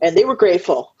 and they were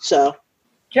grateful. So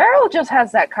Gerald just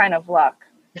has that kind of luck.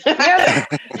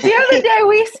 The other day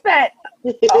we spent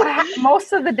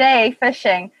most of the day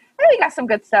fishing, and we got some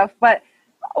good stuff, but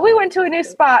we went to a new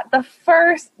spot. The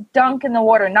first dunk in the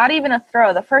water, not even a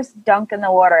throw, the first dunk in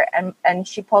the water, and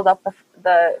she pulled up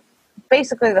the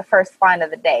basically the first find of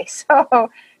the day. So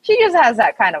she just has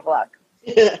that kind of luck.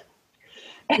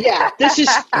 Yeah, this is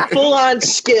full-on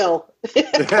skill.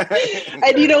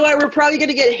 And you know what? We're probably going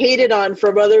to get hated on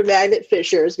from other magnet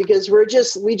fishers because we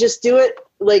just do it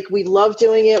like we love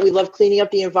doing it. We love cleaning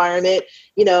up the environment.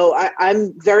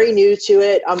 I'm very new to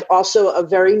it. I'm also a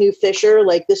very new fisher.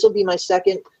 Like this will be my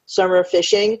second summer of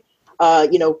fishing,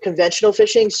 conventional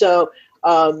fishing. So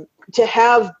to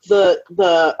have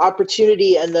the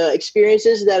opportunity and the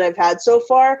experiences that I've had so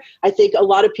far, I think a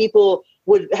lot of people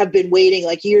would have been waiting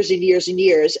like years and years and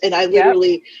years. And I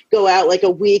literally go out like a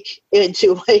week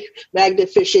into like magnet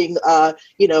fishing,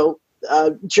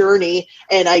 journey,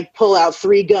 and I pull out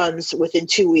 3 guns within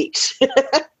 2 weeks. Hey,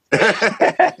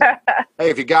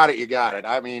 if you got it, you got it.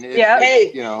 I mean,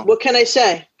 what can I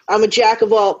say? I'm a jack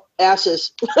of all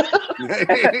asses.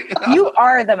 You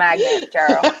are the magnet,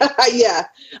 Gerald. Yeah,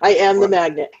 I am the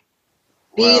magnet.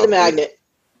 Be the magnet.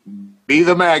 Be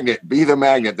the magnet. Be the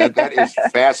magnet. That is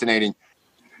fascinating.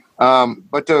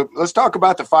 But let's talk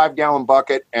about the 5-gallon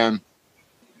bucket. And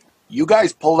you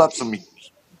guys pulled up some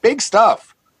big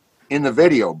stuff in the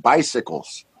video,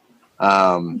 bicycles.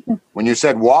 When you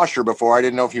said washer before, I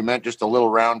didn't know if you meant just a little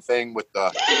round thing with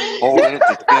the hole in it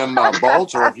to stem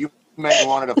bolts, or if you meant you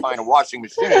wanted to find a washing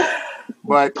machine.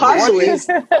 But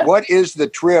what is the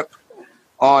trip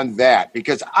on that?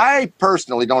 Because I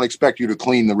personally don't expect you to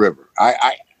clean the river.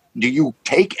 Do you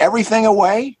take everything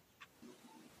away?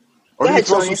 Or do you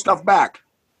throw some stuff back?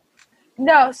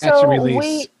 No, so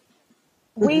we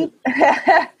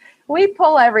we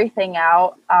pull everything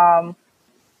out.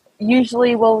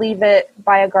 Usually we'll leave it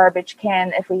by a garbage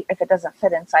can if it doesn't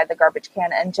fit inside the garbage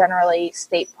can, and generally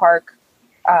state park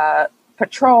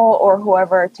patrol or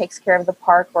whoever takes care of the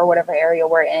park or whatever area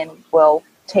we're in will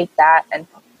take that and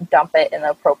dump it in the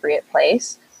appropriate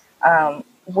place.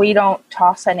 we don't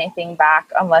toss anything back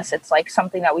unless it's like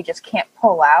something that we just can't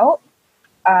pull out.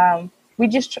 We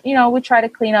just, we try to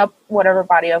clean up whatever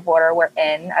body of water we're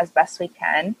in as best we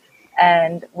can.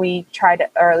 And we try to,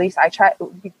 or at least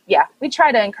we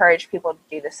try to encourage people to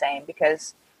do the same,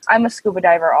 because I'm a scuba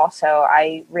diver also.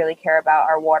 I really care about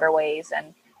our waterways,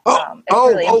 and it's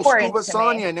really important Scuba to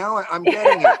Sonia, me. now I'm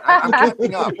getting it. I'm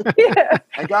catching up. Yeah.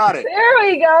 I got it. There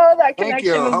we go. That Thank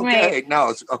connection you. was Okay. made. No,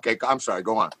 it's okay. I'm sorry.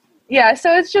 Go on. Yeah,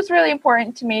 so it's just really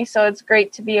important to me. So it's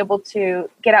great to be able to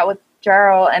get out with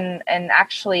Gerald and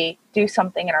actually do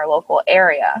something in our local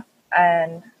area.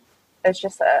 And it's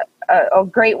just a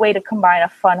great way to combine a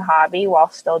fun hobby while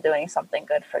still doing something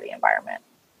good for the environment.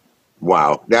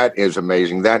 Wow, that is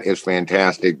amazing. That is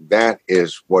fantastic. That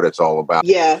is what it's all about.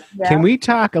 Yeah. Can we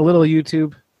talk a little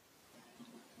YouTube?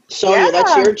 Sonia,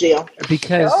 that's your deal.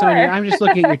 Because Sure. Sonia, I'm just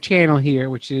looking at your channel here,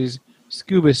 which is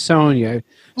Scuba Sonia.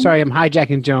 Sorry, I'm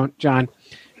hijacking John.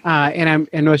 And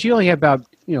notice you only have about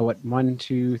 1,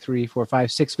 2, 3, 4,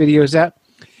 5, 6 videos up.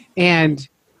 And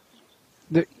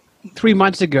 3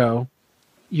 months ago,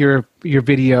 your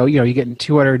video, you're getting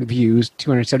 200 views,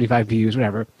 275 views,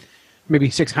 whatever, maybe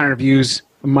 600 views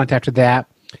a month after that.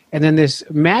 And then this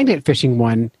magnet fishing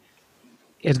one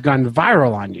has gone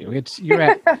viral on you. You're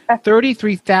at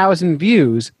 33,000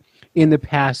 views in the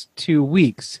past 2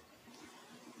 weeks.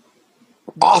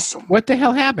 Awesome. What the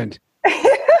hell happened?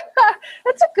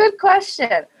 That's a good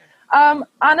question.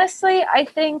 Honestly, I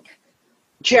think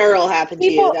Gerald happened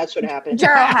to you. That's what happened.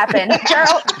 Gerald happened.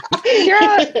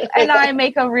 Gerald and I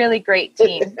make a really great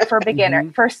team for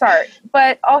beginner, for start.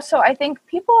 But also, I think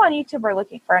people on YouTube are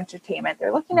looking for entertainment.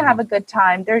 They're looking to have a good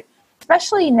time.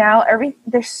 Especially now,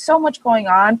 there's so much going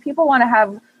on. People want to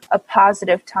have a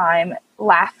positive time,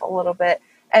 laugh a little bit.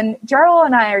 And Gerald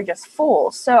and I are just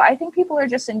fools. So I think people are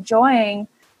just enjoying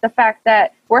the fact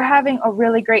that we're having a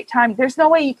really great time. There's no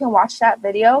way you can watch that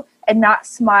video and not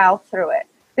smile through it.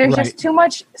 There's just too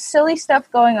much silly stuff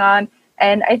going on,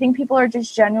 and I think people are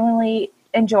just genuinely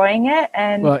enjoying it,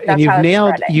 and that's how it's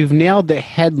spreading. You've nailed the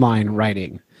headline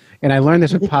writing. And I learned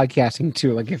this with podcasting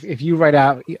too. Like if you write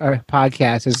out a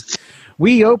podcast as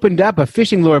we opened up a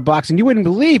fishing lure box and you wouldn't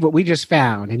believe what we just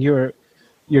found, and your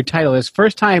title is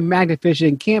First Time Magnet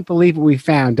Fishing, Can't Believe What We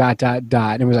Found, ... And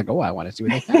it was like, oh, I want to see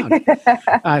what they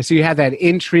found. So you have that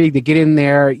intrigue to get in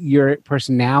there, your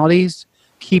personalities,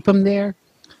 keep them there.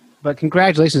 But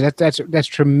congratulations, that's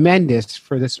tremendous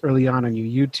for this early on in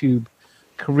your YouTube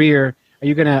career. Are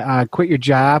you going to quit your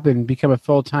job and become a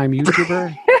full-time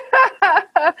YouTuber?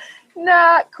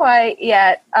 Not quite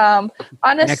yet.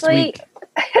 Honestly,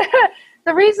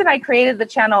 the reason I created the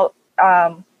channel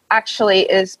actually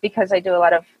is because I do a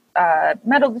lot of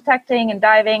metal detecting and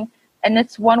diving, and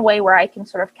it's one way where I can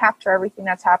sort of capture everything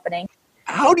that's happening.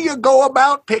 How do you go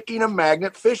about picking a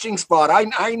magnet fishing spot?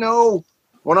 I know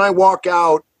when I walk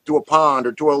out to a pond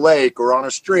or to a lake or on a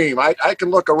stream, I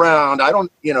can look around. I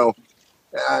don't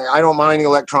mind the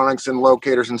electronics and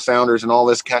locators and sounders and all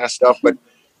this kind of stuff, but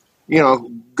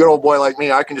good old boy like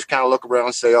me, I can just kind of look around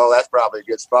and say, oh, that's probably a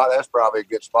good spot. That's probably a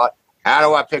good spot. How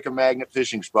do I pick a magnet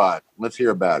fishing spot? Let's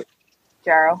hear about it.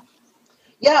 Gerald?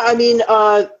 Yeah, I mean,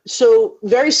 so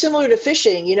very similar to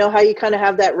fishing. You know how you kind of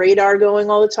have that radar going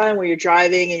all the time where you're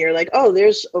driving and you're like, oh,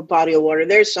 there's a body of water.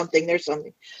 There's something.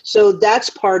 So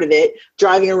that's part of it,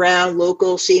 driving around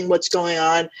local, seeing what's going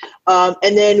on.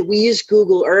 And then we use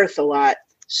Google Earth a lot.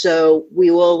 So we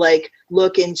will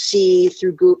look and see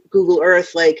through Google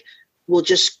Earth, we'll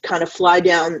just kind of fly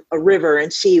down a river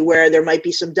and see where there might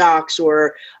be some docks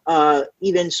or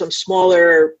even some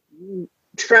smaller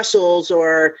trestles,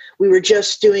 or we were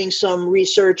just doing some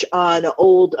research on an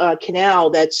old canal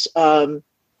that's in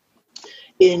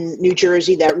New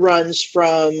Jersey that runs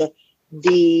from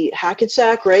the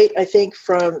Hackensack, right? I think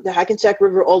from the Hackensack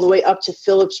River all the way up to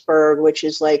Phillipsburg, which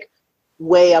is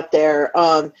way up there.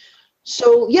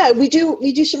 So yeah, we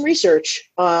do some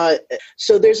research.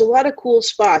 So there's a lot of cool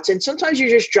spots, and sometimes you're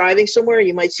just driving somewhere,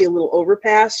 you might see a little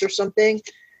overpass or something.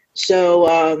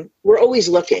 So we're always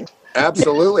looking.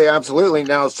 Absolutely.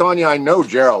 Now, Sonia, I know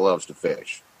Gerald loves to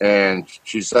fish, and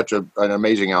she's such an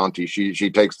amazing auntie. She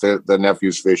takes the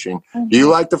nephews fishing. Mm-hmm. Do you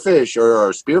like to fish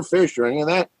or spearfish or any of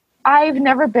that? I've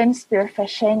never been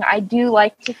spearfishing. I do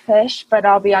like to fish, but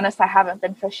I'll be honest, I haven't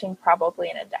been fishing probably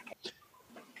in a decade.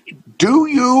 Do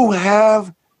you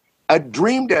have a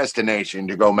dream destination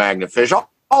to go magnet fish?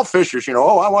 All fishers, I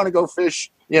want to go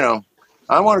fish,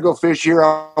 I want to go fish here.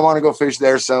 I want to go fish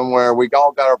there somewhere. We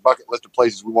all got our bucket list of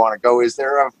places we want to go.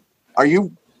 Are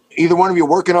you, either one of you,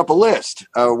 working up a list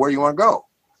where you want to go?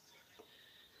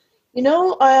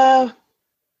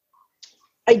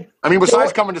 I mean,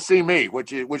 besides coming to see me,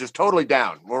 which is totally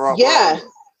down. Yeah,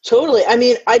 totally. I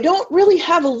mean, I don't really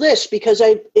have a list because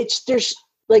there's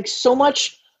like so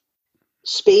much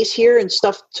space here and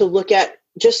stuff to look at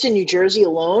just in New Jersey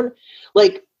alone.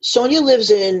 Like Sonia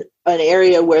lives in an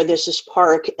area where there's this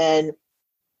park, and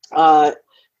I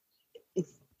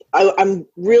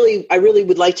really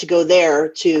would like to go there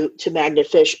to magnet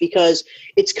fish because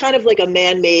it's kind of like a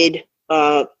man-made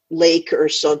lake or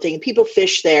something. People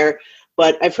fish there,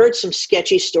 but I've heard some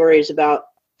sketchy stories about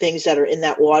things that are in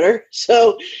that water.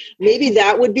 So maybe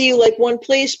that would be like one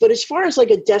place. But as far as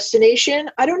like a destination,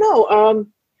 I don't know.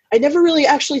 I never really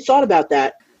actually thought about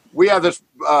that. We have this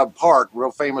park,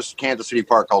 real famous Kansas City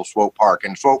park called Swope Park.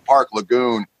 And Swope Park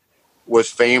Lagoon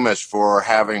was famous for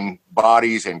having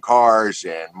bodies and cars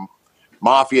and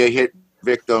mafia hit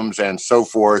victims and so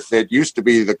forth. It used to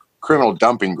be the criminal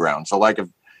dumping ground. So like if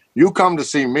you come to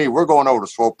see me, we're going over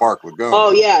to Swope Park Lagoon.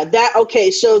 Oh yeah.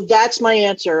 Okay. So that's my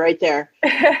answer right there.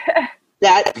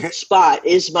 That spot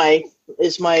is my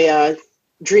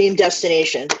dream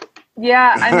destination.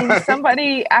 Yeah, I mean,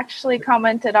 somebody actually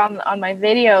commented on my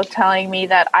video telling me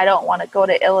that I don't want to go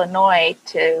to Illinois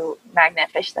to magnet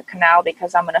fish the canal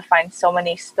because I'm going to find so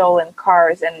many stolen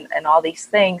cars and all these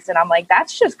things. And I'm like,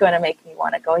 that's just going to make me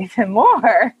want to go even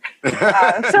more.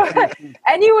 So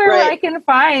anywhere where I can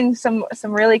find some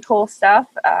really cool stuff,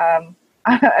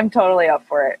 I'm totally up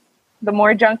for it. The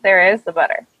more junk there is, the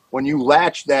better. When you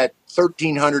latch that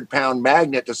 1,300-pound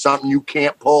magnet to something you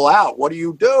can't pull out, what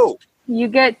do? You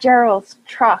get Gerald's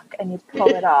truck and you pull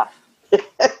it off.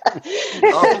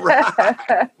 All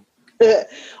right.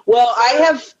 Well,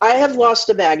 I have lost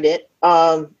a magnet,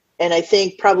 and I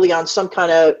think probably on some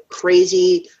kind of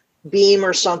crazy beam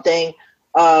or something.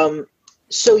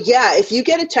 So yeah, if you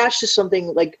get attached to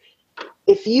something, like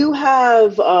if you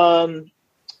have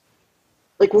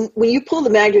like when you pull the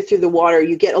magnet through the water,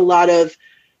 you get a lot of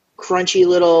crunchy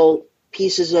little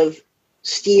pieces of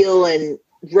steel and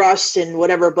rust and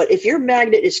whatever. But if your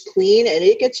magnet is clean and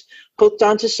it gets hooked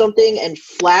onto something and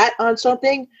flat on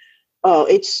something,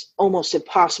 it's almost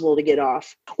impossible to get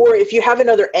off. Or if you have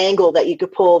another angle that you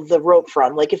could pull the rope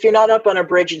from, like if you're not up on a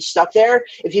bridge and stuck there,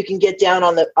 if you can get down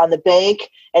on the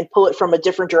bank and pull it from a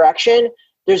different direction,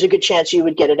 there's a good chance you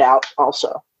would get it out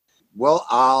also. Well,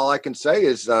 all I can say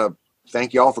is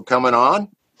thank you all for coming on.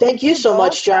 Thank you so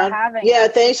much, John. Yeah,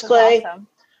 thanks, Clay. Awesome.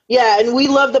 Yeah, and we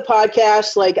love the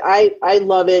podcast. Like I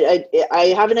love it. I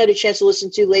haven't had a chance to listen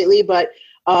to lately, but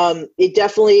it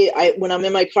definitely. When I'm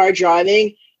in my car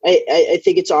driving, I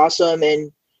think it's awesome,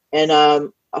 and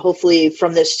hopefully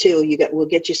from this too, we'll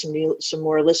get you some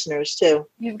more listeners too.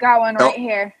 You've got one right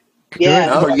here.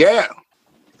 Yeah. Oh yeah.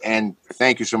 And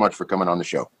thank you so much for coming on the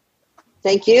show.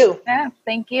 Thank you. Yeah,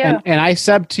 thank you. And I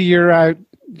subbed to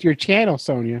your channel,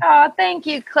 Sonia. Oh, thank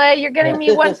you, Clay. You're getting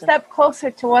me one step closer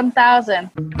to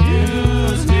 1,000.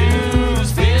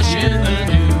 News, fish in the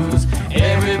news.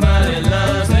 Everybody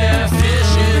loves their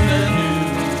fish in the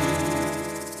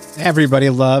news. Everybody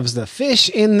loves the fish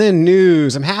in the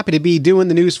news. I'm happy to be doing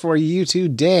the news for you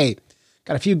today.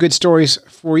 Got a few good stories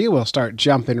for you. We'll start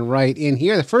jumping right in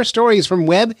here. The first story is from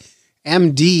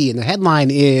WebMD, and the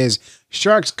headline is,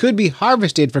 Sharks could be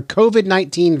harvested for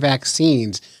COVID-19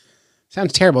 vaccines.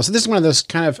 Sounds terrible. So this is one of those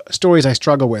kind of stories I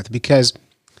struggle with because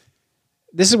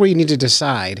this is where you need to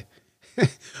decide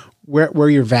where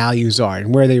your values are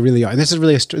and where they really are. And this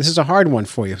is a hard one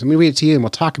for you. So let me read it to you and we'll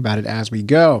talk about it as we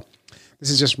go. This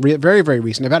is just very, very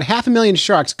recent. About 500,000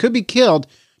 sharks could be killed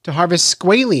to harvest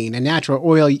squalene, a natural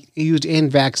oil used in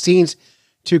vaccines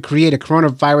to create a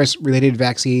coronavirus-related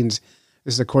vaccines.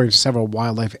 This is according to several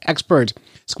wildlife experts.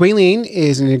 Squalene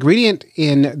is an ingredient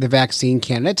in the vaccine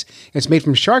candidate. It's made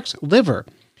from shark's liver.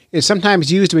 It's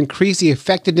sometimes used to increase the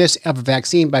effectiveness of a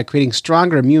vaccine by creating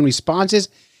stronger immune responses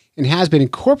and has been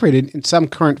incorporated in some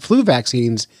current flu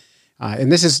vaccines.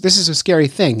 And this is a scary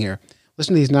thing here.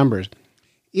 Listen to these numbers.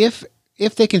 If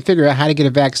they can figure out how to get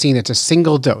a vaccine that's a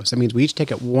single dose, that means we each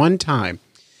take it one time,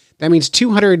 that means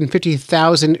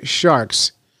 250,000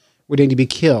 sharks would need to be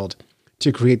killed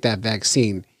to create that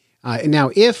vaccine. And now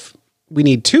if we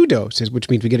need 2 doses, which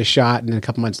means we get a shot and then a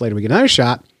couple months later we get another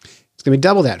shot, it's going to be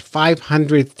double that,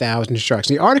 500,000 sharks.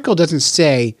 The article doesn't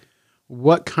say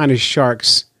what kind of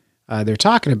sharks they're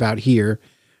talking about here,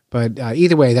 but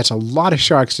either way, that's a lot of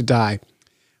sharks to die.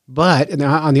 But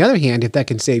on the other hand, if that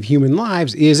can save human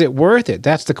lives, is it worth it?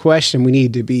 That's the question we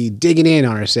need to be digging in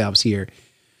on ourselves here.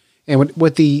 And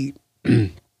what the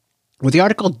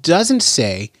article doesn't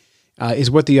say is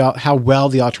how well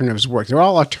the alternatives work. They're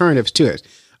all alternatives to it.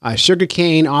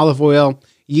 Sugarcane, olive oil,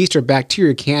 yeast or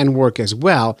bacteria can work as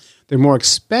well. They're more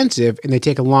expensive and they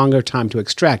take a longer time to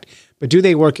extract. But do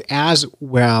they work as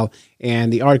well?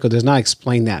 And the article does not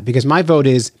explain that, because my vote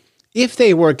is if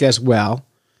they work as well,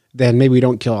 then maybe we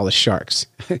don't kill all the sharks.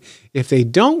 If they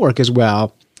don't work as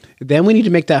well, then we need to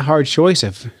make that hard choice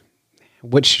of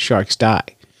which sharks die.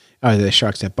 Are they the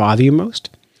sharks that bother you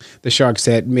most? The sharks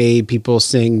that made people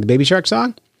sing the Baby Shark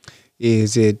song?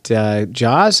 Is it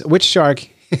Jaws? Which shark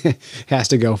has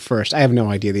to go first? I have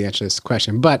no idea the answer to this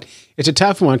question, but it's a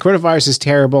tough one. Coronavirus is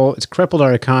terrible. It's crippled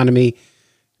our economy,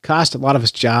 cost a lot of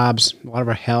us jobs, a lot of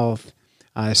our health.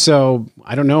 So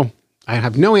I don't know. I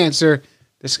have no answer.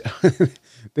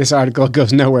 This article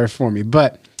goes nowhere for me,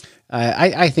 but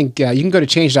I think you can go to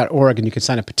change.org and you can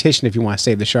sign a petition if you want to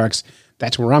save the sharks.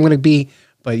 That's where I'm going to be,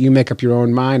 but you make up your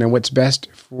own mind on what's best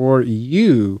for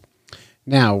you.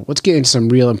 Now, let's get into some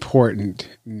real important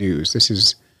news. This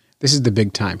is the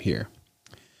big time here.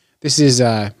 This is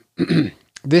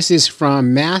this is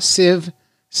from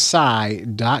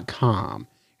MassiveSci.com,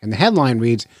 and the headline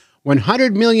reads,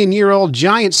 100 million year old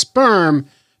giant sperm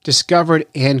discovered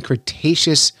in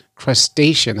Cretaceous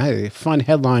crustacean. That is a fun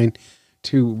headline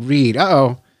to read.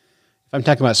 Uh-oh. If I'm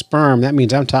talking about sperm, that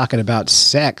means I'm talking about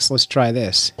sex. Let's try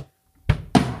this.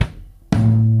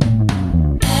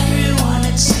 Everyone,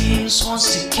 it seems,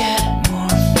 wants to get more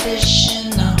fish in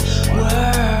the world.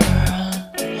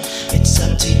 It's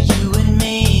up to you and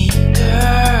me,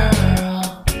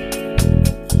 girl.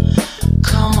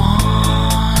 Come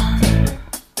on.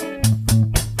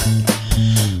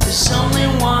 There's only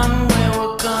one way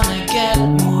we're gonna get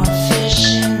more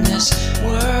fish in this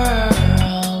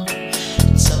world.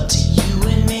 It's up to you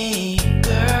and me,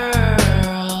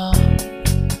 girl.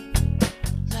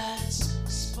 Let's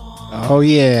spawn. Oh,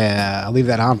 yeah. I'll leave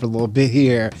that on for a little bit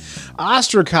here.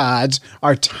 Ostracods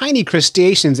are tiny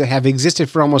crustaceans that have existed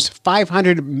for almost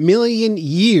 500 million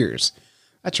years.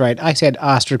 That's right. I said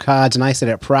ostracods, and I said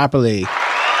it properly.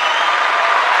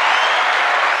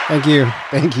 Thank you.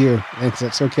 Thanks.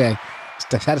 That's okay.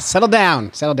 Settle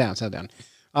down.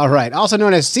 All right. Also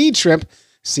known as seed shrimp.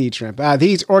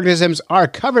 These organisms are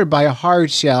covered by a hard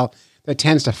shell that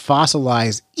tends to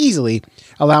fossilize easily,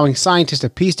 allowing scientists to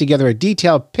piece together a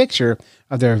detailed picture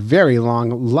of their very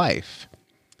long life.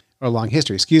 Or long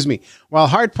history, While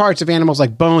hard parts of animals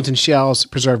like bones and shells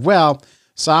preserve well,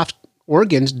 soft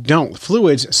organs don't.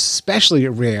 Fluids especially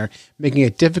rare, making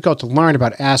it difficult to learn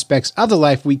about aspects of the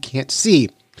life we can't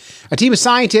see. A team of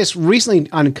scientists recently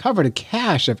uncovered a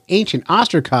cache of ancient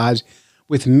ostracods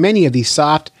with many of these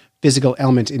soft physical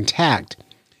elements intact.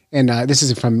 And this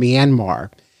is from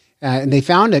Myanmar. And they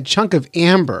found a chunk of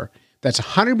amber that's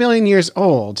 100 million years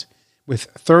old with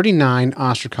 39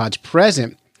 ostracods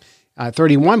present.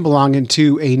 31 belonging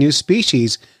to a new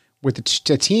species with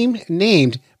a team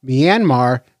named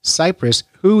Myanmar Cypress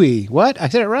Hui. What? I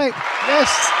said it right.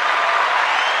 Yes.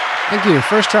 Thank you.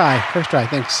 First try.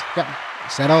 Thanks. Yep.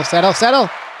 Settle.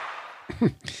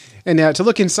 And to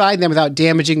look inside them without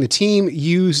damaging, the team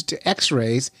used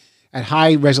X-rays at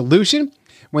high resolution.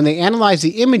 When they analyzed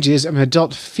the images of an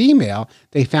adult female,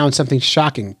 they found something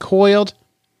shocking. Coiled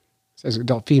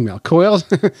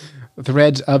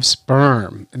threads of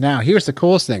sperm. Now, here's the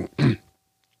coolest thing.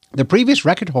 The previous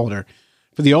record holder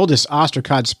for the oldest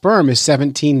ostracod sperm is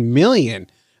 17 million.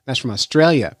 That's from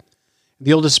Australia.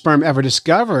 The oldest sperm ever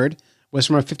discovered was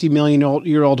from a 50 million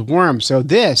year old worm. So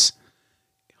this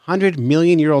 100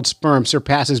 million year old sperm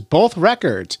surpasses both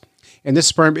records. And this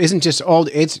sperm isn't just old,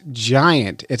 it's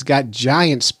giant. It's got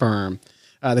giant sperm.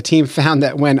 The team found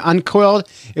that when uncoiled,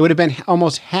 it would have been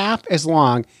almost half as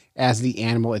long as the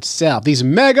animal itself. These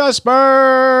mega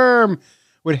sperm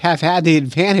would have had the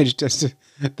advantage as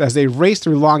they race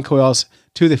through long coils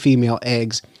to the female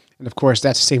eggs. And of course,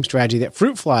 that's the same strategy that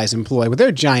fruit flies employ with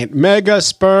their giant mega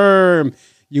sperm.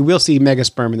 You will see mega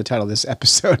sperm in the title of this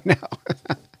episode now.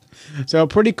 So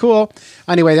pretty cool.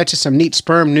 Anyway, that's just some neat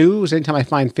sperm news. Anytime I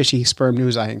find fishy sperm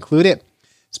news, I include it.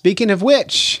 Speaking of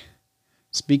which,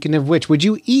 would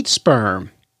you eat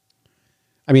sperm?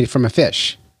 I mean, from a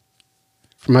fish.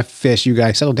 From a fish, you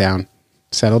guys, settle down.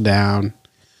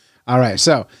 All right,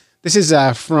 so this is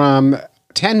from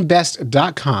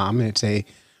 10best.com. It's a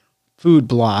food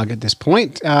blog at this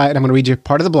point, and I'm going to read you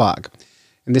part of the blog.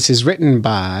 And this is written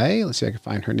by, let's see if I can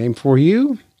find her name for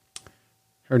you.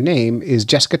 Her name is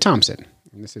Jessica Thompson.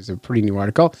 And this is a pretty new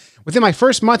article. Within my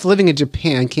first month living in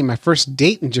Japan came my first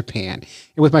date in Japan.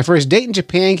 And with my first date in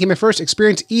Japan came my first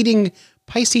experience eating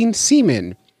piscine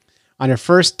semen. On her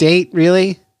first date,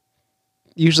 really?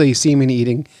 Usually semen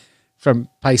eating from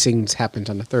piscines happens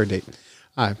on the third date.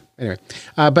 But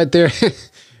there,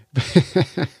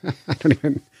 I don't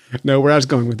even know where I was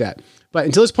going with that. But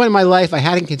until this point in my life, I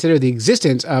hadn't considered the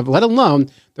existence of, let alone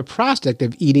the prospect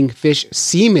of eating fish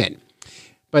semen.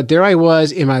 But there I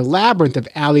was in my labyrinth of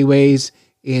alleyways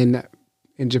in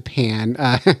Japan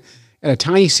at a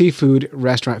tiny seafood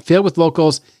restaurant filled with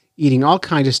locals eating all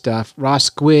kinds of stuff. Raw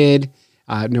squid,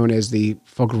 known as the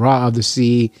foie gras of the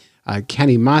sea,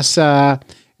 kanimasa,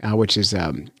 which is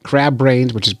crab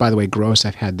brains, which is, by the way, gross.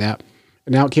 I've had that.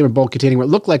 And now it came in a bowl containing what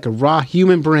looked like a raw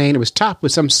human brain. It was topped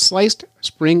with some sliced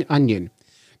spring onion.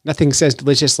 Nothing says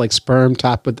delicious like sperm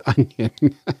topped with onion.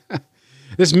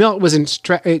 This milk was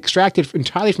extracted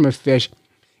entirely from a fish,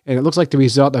 and it looks like the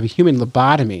result of a human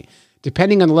lobotomy.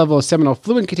 Depending on the level of seminal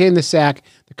fluid contained in the sac,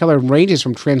 the color ranges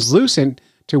from translucent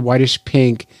to whitish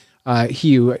pink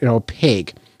hue and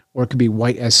opaque, or it could be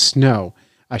white as snow.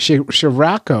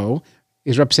 Shirako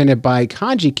is represented by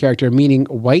kanji character meaning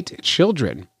white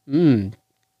children.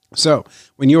 So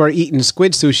when you are eating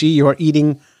squid sushi, you are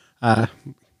eating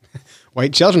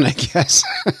white children, I guess.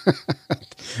 I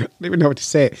don't even know what to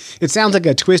say. It sounds like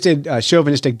a twisted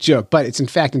chauvinistic joke, but it's in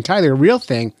fact entirely a real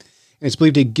thing. And it's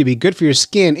believed to be good for your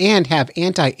skin and have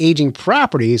anti-aging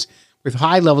properties with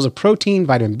high levels of protein,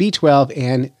 vitamin B12,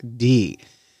 and D.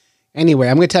 Anyway,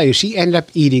 I'm going to tell you, she ended up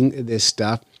eating this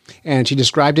stuff, and she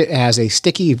described it as a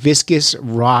sticky, viscous,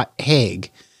 raw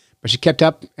egg. But she kept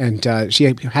up, and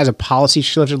she has a policy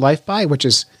she lives her life by, which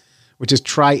is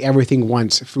try everything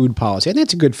once food policy. And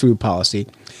that's a good food policy.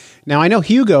 Now, I know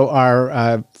Hugo,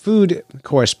 our food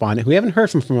correspondent, who we haven't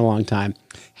heard from a long time,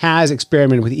 has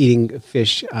experimented with eating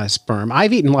fish sperm.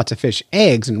 I've eaten lots of fish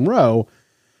eggs in roe.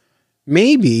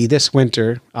 Maybe this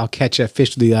winter I'll catch a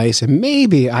fish through the ice, and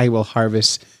maybe I will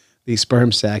harvest these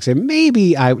sperm sacs, and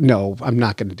maybe no, I'm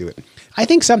not going to do it. I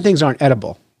think some things aren't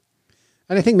edible.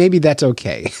 And I think maybe that's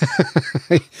okay.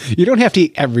 You don't have to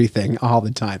eat everything all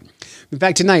the time. In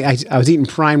fact, tonight I was eating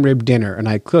prime rib dinner, and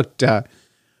I cooked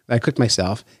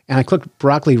myself, and I cooked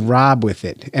broccoli rabe with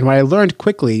it. And what I learned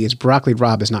quickly is broccoli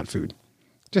rabe is not food.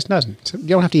 It just doesn't. So you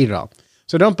don't have to eat it all.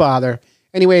 So don't bother.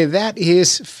 Anyway, that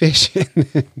is Fish in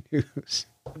the News.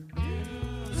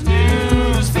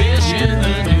 News, fish in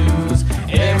the news.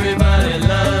 Everybody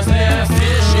loves their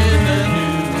fish in the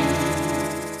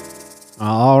news.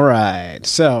 All right.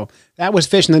 So that was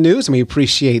Fish in the News, and we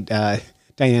appreciate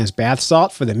Diana's Bath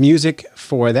Salt for the music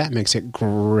for that. Makes it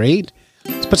great.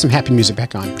 Let's put some happy music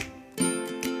back on.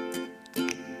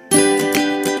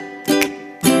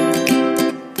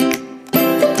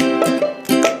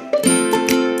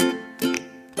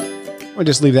 I'll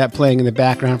just leave that playing in the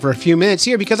background for a few minutes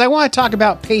here because I want to talk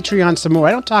about Patreon some more.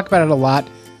 I don't talk about it a lot,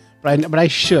 but I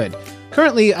should.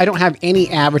 Currently, I don't have any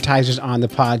advertisers on the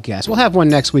podcast. We'll have one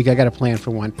next week. I got a plan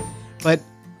for one. But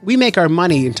we make our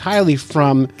money entirely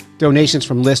from donations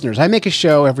from listeners. I make a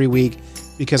show every week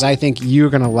because I think you're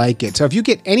going to like it. So if you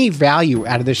get any value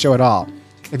out of this show at all,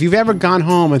 if you've ever gone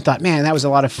home and thought, man, that was a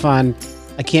lot of fun,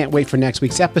 I can't wait for next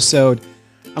week's episode,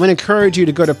 I'm going to encourage you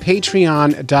to go to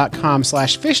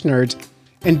patreon.com/fishnerds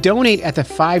and donate at the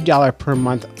 $5 per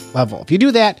month level. If you do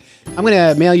that, I'm going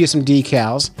to mail you some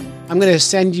decals. I'm going to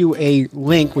send you a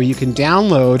link where you can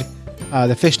download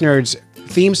the Fish Nerds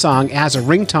theme song as a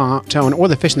ringtone, or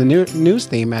the Fish in the News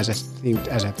theme as a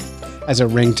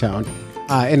ringtone.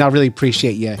 And I'll really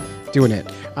appreciate you doing it.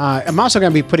 I'm also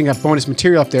going to be putting up bonus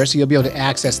material up there, so you'll be able to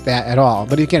access that at all.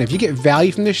 But again, if you get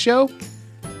value from this show,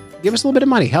 give us a little bit of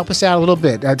money. Help us out a little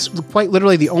bit. That's quite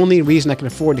literally the only reason I can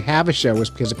afford to have a show is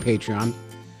because of Patreon.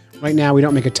 Right now, we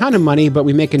don't make a ton of money, but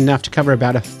we make enough to cover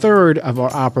about a third of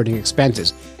our operating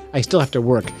expenses. I still have to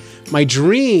work. My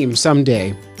dream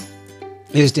someday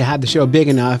is to have the show big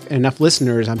enough and enough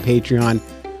listeners on Patreon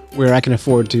where I can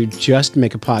afford to just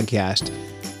make a podcast.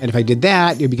 And if I did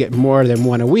that, you'd be getting more than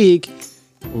one a week,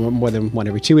 more than one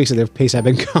every 2 weeks at the pace I've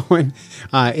been going.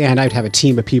 And I'd have a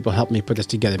team of people help me put this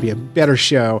together. It'd be a better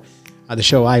show, the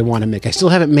show I want to make. I still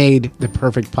haven't made the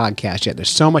perfect podcast yet. There's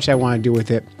so much I want to do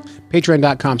with it.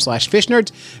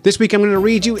 Patreon.com/fishnerds. This week I'm going to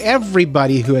read you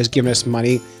everybody who has given us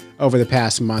money over the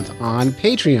past month on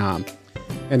Patreon.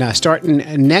 And starting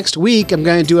next week, I'm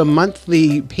going to do a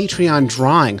monthly Patreon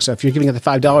drawing. So if you're giving it the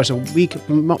 $5 a week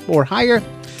or higher,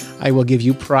 I will give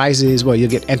you prizes. Well,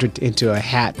 you'll get entered into a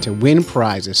hat to win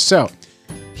prizes. So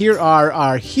here are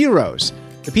our heroes,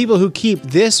 the people who keep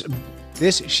this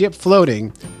ship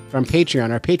floating from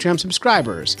Patreon, our Patreon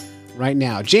subscribers right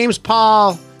now. James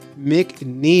Paul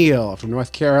McNeil from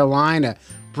North Carolina,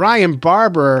 Brian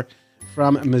Barber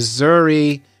from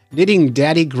Missouri, Knitting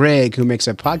Daddy Greg, who makes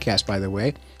a podcast, by the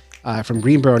way, from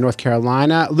Greenboro, North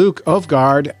Carolina, Luke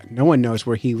Ovgard, no one knows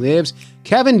where he lives,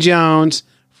 Kevin Jones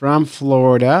from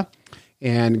Florida,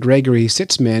 and Gregory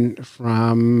Sitzman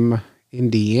from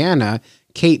Indiana.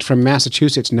 Kate from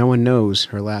Massachusetts. No one knows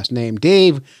her last name.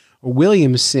 Dave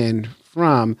Williamson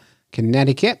from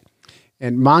Connecticut.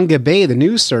 And Manga Bay, the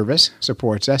news service,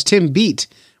 supports us. Tim Beat,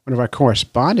 one of our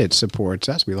correspondents, supports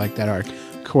us. We like that our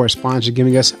correspondents are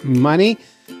giving us money.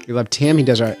 We love Tim. He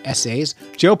does our essays.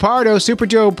 Joe Pardo, Super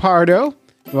Joe Pardo,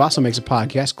 who also makes a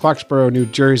podcast, Clarksboro, New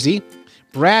Jersey.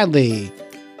 Bradley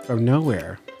from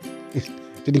nowhere.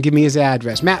 Didn't give me his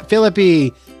address. Matt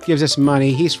Philippi gives us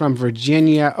money. He's from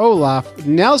Virginia. Olaf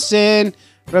Nelson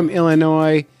from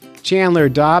Illinois. Chandler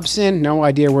Dobson, no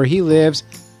idea where he lives.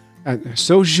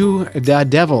 Soju Da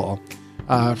Devil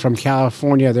from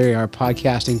California. They are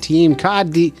podcasting team.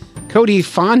 Cody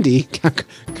Fondy.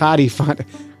 Cody Fondy.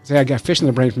 Say I got fish in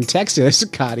the brain from Texas.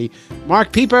 Cody.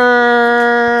 Mark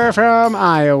Pieper from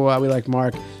Iowa. We like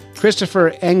Mark. Christopher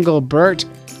Engelbert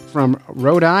from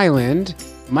Rhode Island.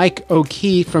 Mike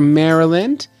O'Keefe from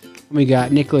Maryland. We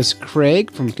got Nicholas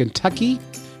Craig from Kentucky.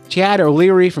 Chad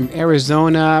O'Leary from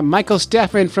Arizona. Michael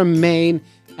Steffen from Maine.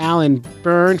 Alan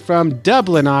Byrne from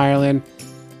Dublin, Ireland.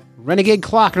 Renegade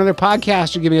Clock, another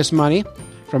podcaster giving us money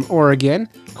from Oregon.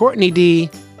 Courtney D,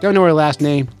 don't know her last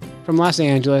name, from Los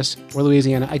Angeles or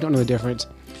Louisiana. I don't know the difference.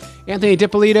 Anthony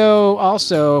DiPolito,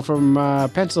 also from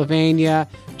Pennsylvania.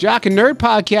 Jock and Nerd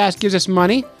Podcast gives us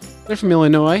money. They're from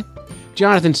Illinois.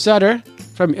 Jonathan Sutter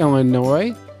from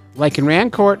Illinois. Lycan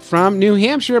Rancourt from New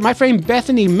Hampshire. My friend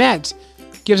Bethany Metz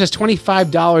gives us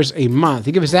 $25 a month.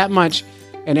 He gives us that much,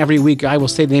 and every week I will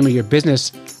say the name of your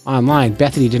business online.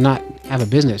 Bethany did not have a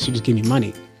business. She just gave me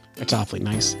money. That's awfully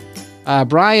nice.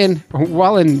 Brian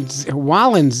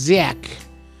Walenziak.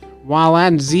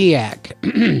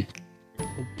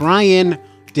 Brian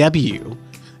W.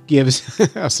 gives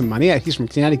us some money. He's from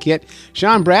Connecticut.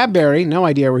 Sean Bradbury, no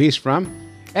idea where he's from.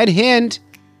 Ed Hind,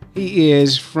 he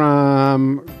is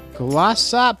from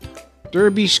Glossop,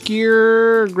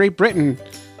 Derbyshire, Great Britain.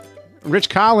 Rich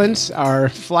Collins, our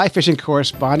fly fishing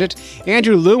correspondent.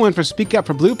 Andrew Lewin from Speak Up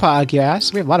for Blue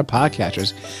podcast. We have a lot of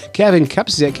podcasters. Kevin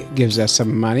Kupzik gives us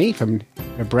some money from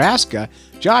Nebraska.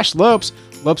 Josh Lopes,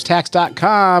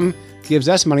 lopestax.com, gives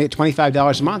us money at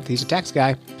 $25 a month. He's a tax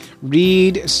guy.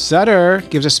 Reed Sutter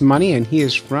gives us money, and he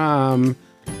is from,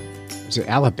 is it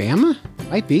Alabama?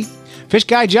 Might be. Fish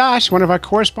Guy Josh, one of our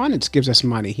correspondents, gives us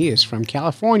money. He is from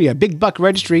California. Big Buck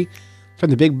Registry from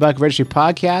the Big Buck Registry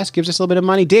podcast gives us a little bit of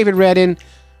money. David Redden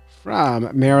from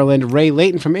Maryland. Ray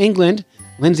Layton from England.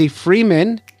 Lindsay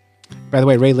Freeman. By the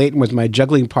way, Ray Layton was my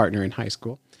juggling partner in high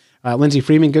school. Lindsay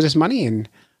Freeman gives us money, and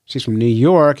she's from New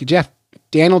York. Jeff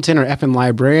Danilton, our effing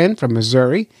librarian from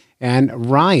Missouri. And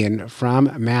Ryan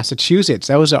from Massachusetts.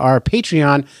 Those are our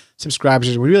Patreon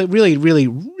subscribers. We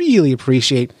really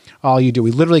appreciate all you do.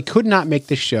 We literally could not make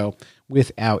this show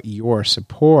without your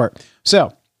support.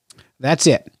 So, that's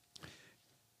it.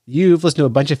 You've listened to a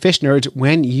bunch of fish nerds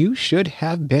when you should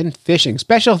have been fishing.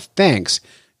 Special thanks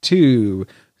to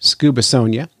Scuba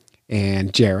Sonia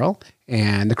and Gerald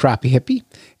and the Crappie Hippie.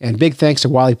 And big thanks to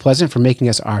Wally Pleasant for making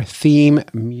us our theme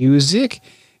music.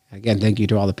 Again, thank you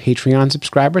to all the Patreon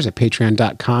subscribers at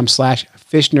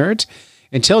patreon.com/fishnerds.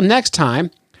 Until next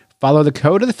time, follow the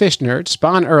code of the fish nerds,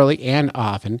 spawn early and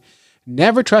often,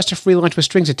 never trust a free lunch with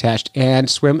strings attached, and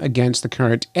swim against the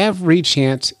current every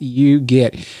chance you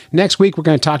get. Next week, we're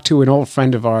going to talk to an old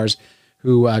friend of ours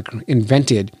who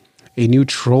invented a new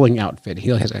trolling outfit.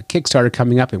 He has a Kickstarter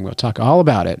coming up, and we'll talk all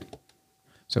about it.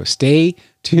 So stay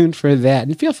tuned for that,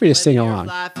 and feel free to sing along.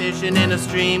 Fly fishing in a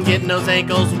stream, getting those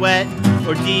ankles wet,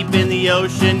 or deep in the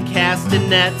ocean, casting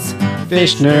nets.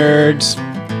 Fish nerds.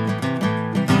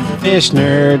 Fish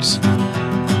nerds.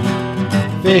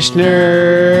 Fish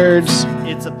nerds.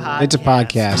 It's a podcast. It's a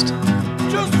podcast.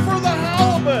 Just for the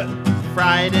halibut.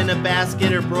 Fried in a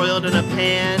basket or broiled in a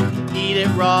pan. Eat it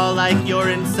raw like you're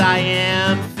in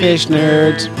Siam. Fish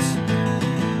nerds.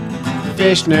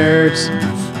 Fish nerds.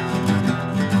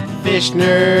 Fish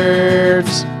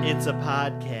nerds. It's a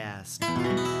podcast.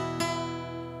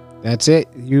 That's it.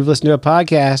 You've listened to a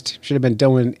podcast. Should have been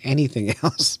doing anything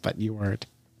else, but you weren't.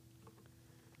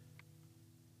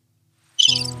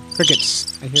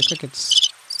 Crickets. I hear crickets.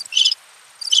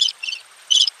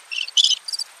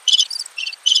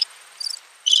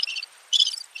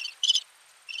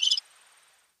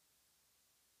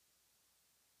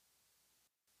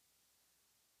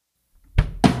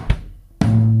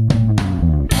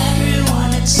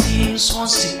 Everyone it seems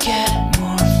wants to get